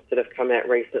reports that have come out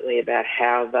recently about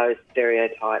how those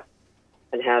stereotypes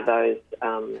and how those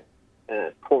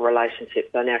poor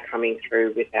relationships are now coming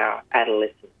through with our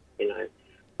adolescents.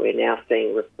 We're now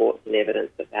seeing reports and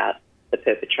evidence about the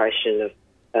perpetration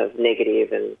of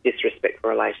negative and disrespectful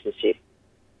relationships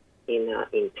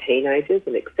in teenagers,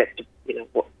 and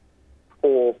what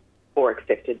poor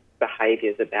accepted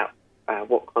behaviours about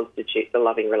what constitutes a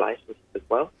loving relationship as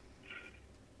well.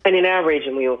 And in our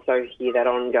region, we also hear that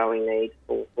ongoing need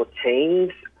for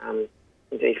teens,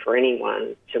 indeed for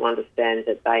anyone, to understand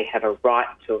that they have a right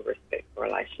to a respectful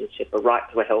relationship, a right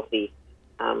to a healthy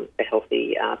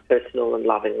personal and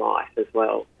loving life as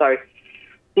well. So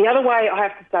the other way I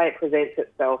have to say it presents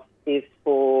itself is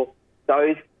for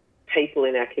those people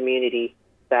in our community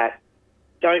that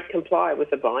don't comply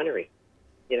with the binary,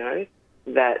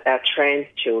 that our trans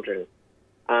children,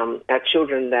 our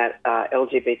children that are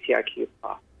LGBTIQ+,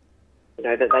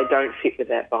 that they don't fit with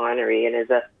that binary, and as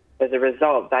a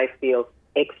result, they feel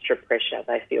extra pressure,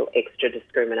 they feel extra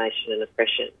discrimination and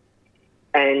oppression,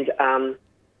 and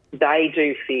they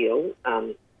do feel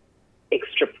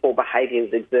extra poor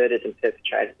behaviours exerted and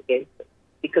perpetrated against them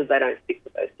because they don't fit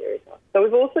with those stereotypes. So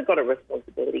we've also got a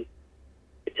responsibility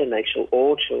to make sure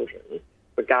all children,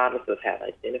 regardless of how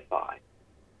they identify,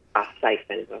 are safe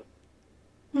and well.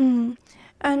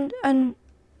 And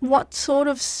what sort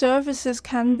of services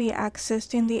can be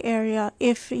accessed in the area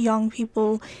if young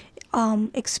people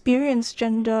experience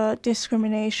gender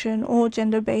discrimination or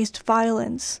gender-based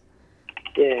violence?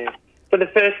 Yeah. So the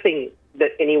first thing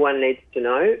that anyone needs to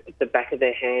know at the back of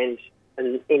their hand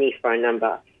and any phone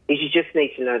number is you just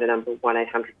need to know the number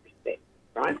 1-800-RESPECT,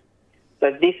 right?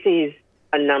 So this is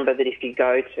a number that if you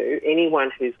go to,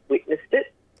 anyone who's witnessed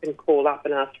it can call up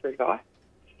and ask for advice.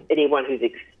 Anyone who's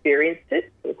experienced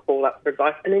it can call up for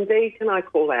advice. And indeed, can I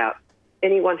call out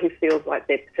anyone who feels like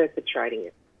they're perpetrating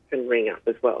it can ring up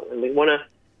as well. And we want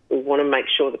to make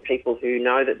sure that people who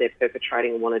know that they're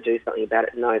perpetrating and want to do something about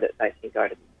it know that they can go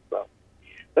to them as well.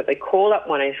 But they call up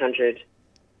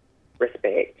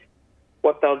 1-800-RESPECT.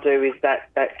 What they'll do is that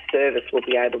service will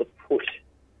be able to put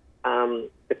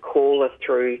the caller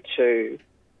through to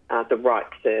the right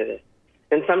service.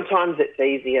 And sometimes it's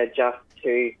easier just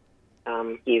to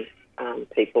give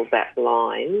people that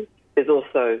line. There's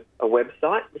also a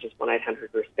website, which is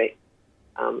 1-800-RESPECT,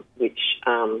 which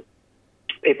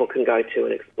people can go to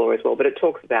and explore as well. But it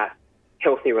talks about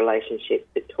healthy relationships.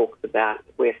 It talks about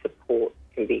where support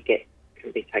can be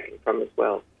taken from as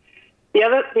well. The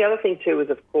other thing too is,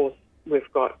 of course,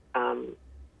 we've got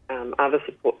other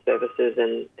support services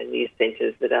and youth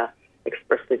centres that are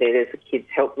expressly there. There's a kids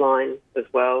helpline as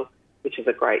well, which is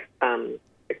a great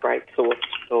source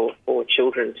for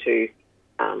children to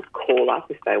call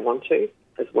up if they want to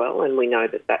as well. And we know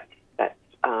that's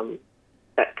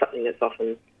something that's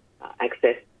often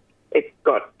accessed. It's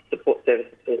got support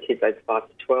services for kids aged 5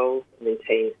 to 12 and then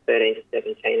teens 13 to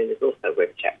 17, and there's also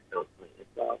web chat counselling as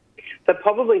well. So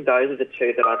probably those are the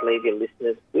two that I'd leave your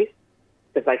listeners with,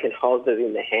 because they can hold them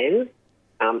in their hands,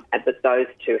 but those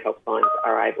two helplines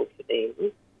are able to then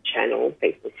channel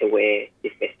people to where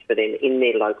is best for them in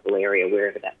their local area,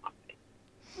 wherever that might be.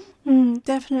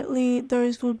 Definitely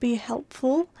those would be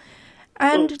helpful.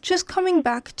 And just coming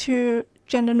back to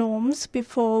gender norms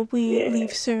before we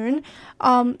leave soon,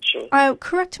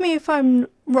 correct me if I'm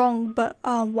wrong, but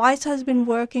WISE has been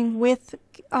working with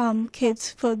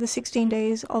kids for the 16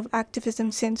 days of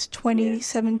activism since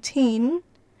 2017,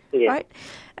 right?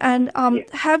 And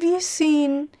have you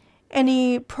seen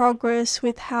any progress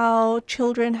with how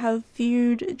children have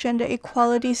viewed gender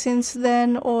equality since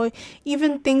then, or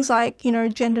even things like,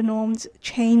 gender norms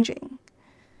changing?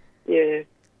 Yeah.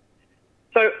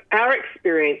 So our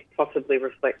experience possibly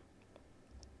reflects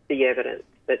the evidence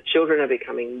that children are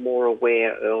becoming more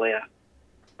aware earlier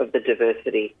of the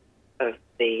diversity of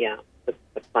the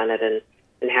planet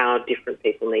and how different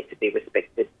people need to be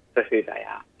respected for who they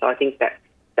are. So I think that's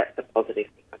a positive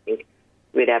thing. I think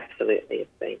we'd absolutely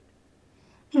have been.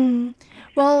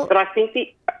 Well, but I think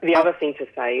the other thing to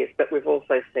say is that we've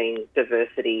also seen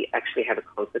diversity actually have a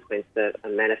consequence, a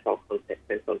manifold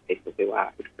consequence on people who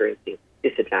are experiencing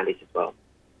disadvantage as well.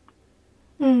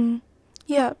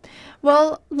 Yeah.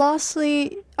 Well,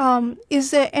 lastly,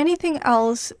 is there anything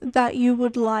else that you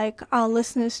would like our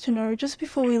listeners to know just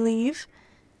before we leave?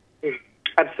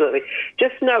 Absolutely.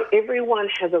 Just know everyone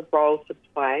has a role to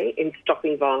play in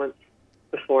stopping violence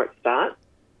before it starts.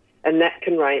 And that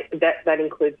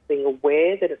includes being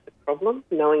aware that it's a problem,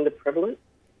 knowing the prevalence,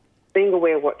 being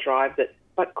aware what drives it,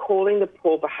 but calling the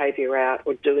poor behaviour out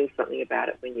or doing something about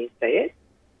it when you see it,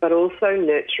 but also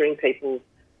nurturing people's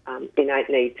innate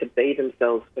need to be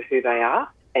themselves for who they are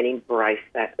and embrace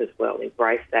that as well.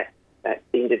 Embrace that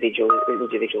individual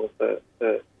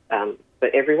for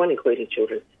everyone, including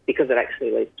children, because it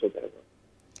actually leads to a better world.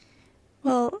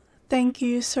 Well, thank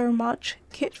you so much,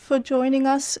 Kit, for joining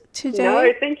us today.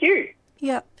 No, thank you.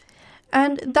 Yeah.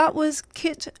 And that was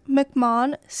Kit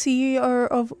McMahon, CEO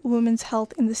of Women's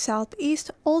Health in the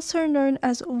Southeast, also known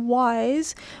as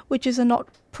WISE, which is a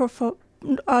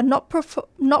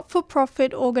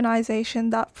not-for-profit organisation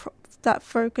that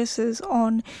focuses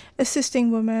on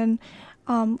assisting women,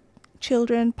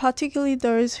 children, particularly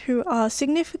those who are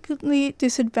significantly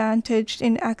disadvantaged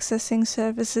in accessing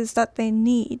services that they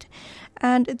need.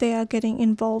 And they are getting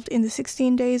involved in the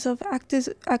 16 days of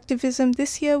activism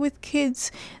this year with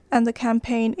kids, and the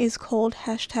campaign is called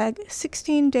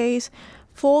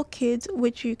 #16days4kids,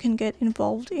 which you can get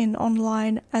involved in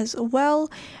online as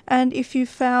well. And if you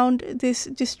found this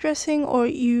distressing or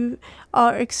you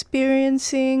are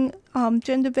experiencing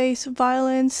gender-based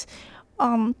violence,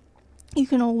 you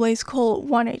can always call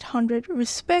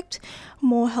 1-800-RESPECT.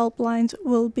 More helplines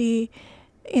will be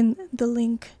in the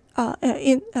link.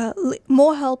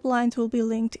 More helplines will be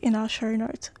linked in our show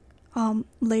notes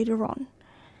later on.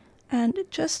 And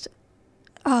just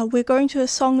we're going to a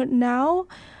song now.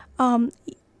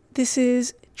 This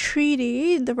is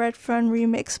Treaty, the Red Fern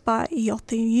remix by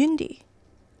Yothu Yundi.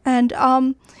 And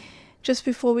just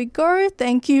before we go,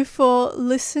 thank you for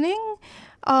listening.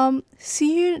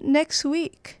 See you next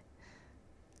week.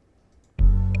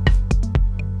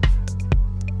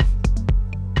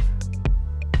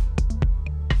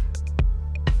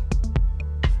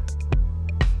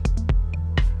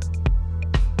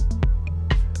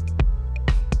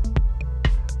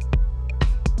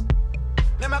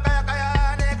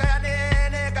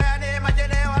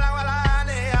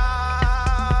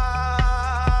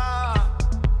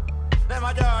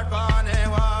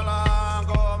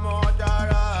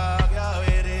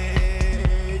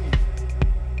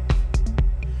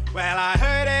 Well, I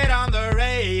heard it on the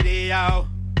radio,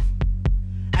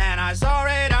 and I saw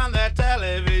it on the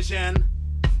television.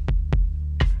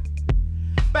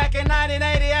 Back in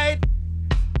 1988,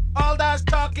 all those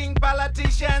talking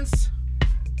politicians.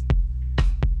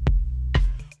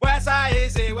 Where's I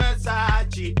easy, where's I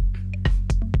cheap?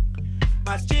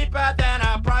 Much cheaper than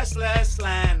a priceless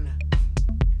land.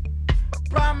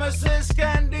 Promises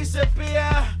can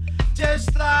disappear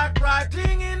just like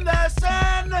writing in the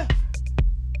sand.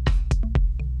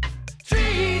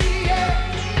 Treaty, yeah.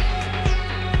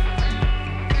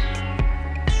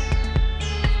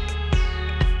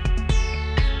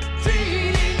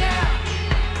 Treaty now.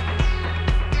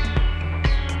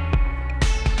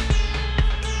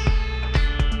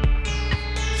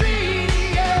 Treaty,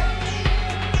 yeah.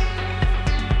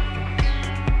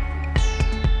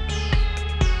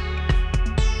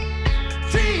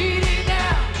 Treaty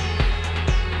now.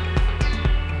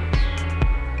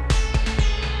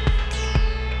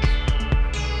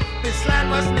 This land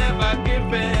was never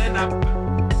given up.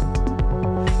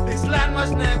 This land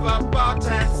was never bought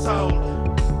and sold.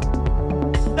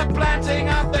 The planting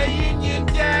of the Union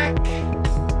Jack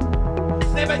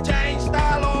never changed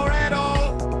style or at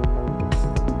all.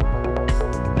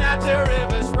 Now the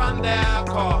rivers run their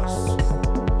course,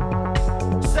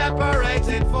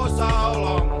 separated for so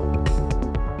long.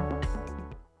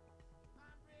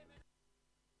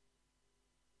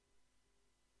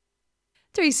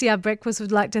 3CR Breakfast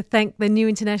would like to thank the New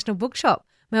International Bookshop,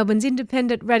 Melbourne's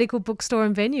independent radical bookstore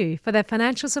and venue, for their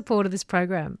financial support of this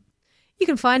program. You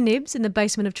can find Nibs in the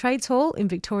basement of Trades Hall in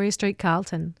Victoria Street,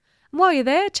 Carlton. And while you're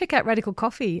there, check out Radical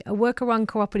Coffee, a worker-run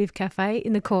cooperative cafe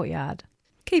in the courtyard.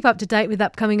 Keep up to date with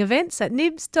upcoming events at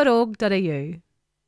nibs.org.au.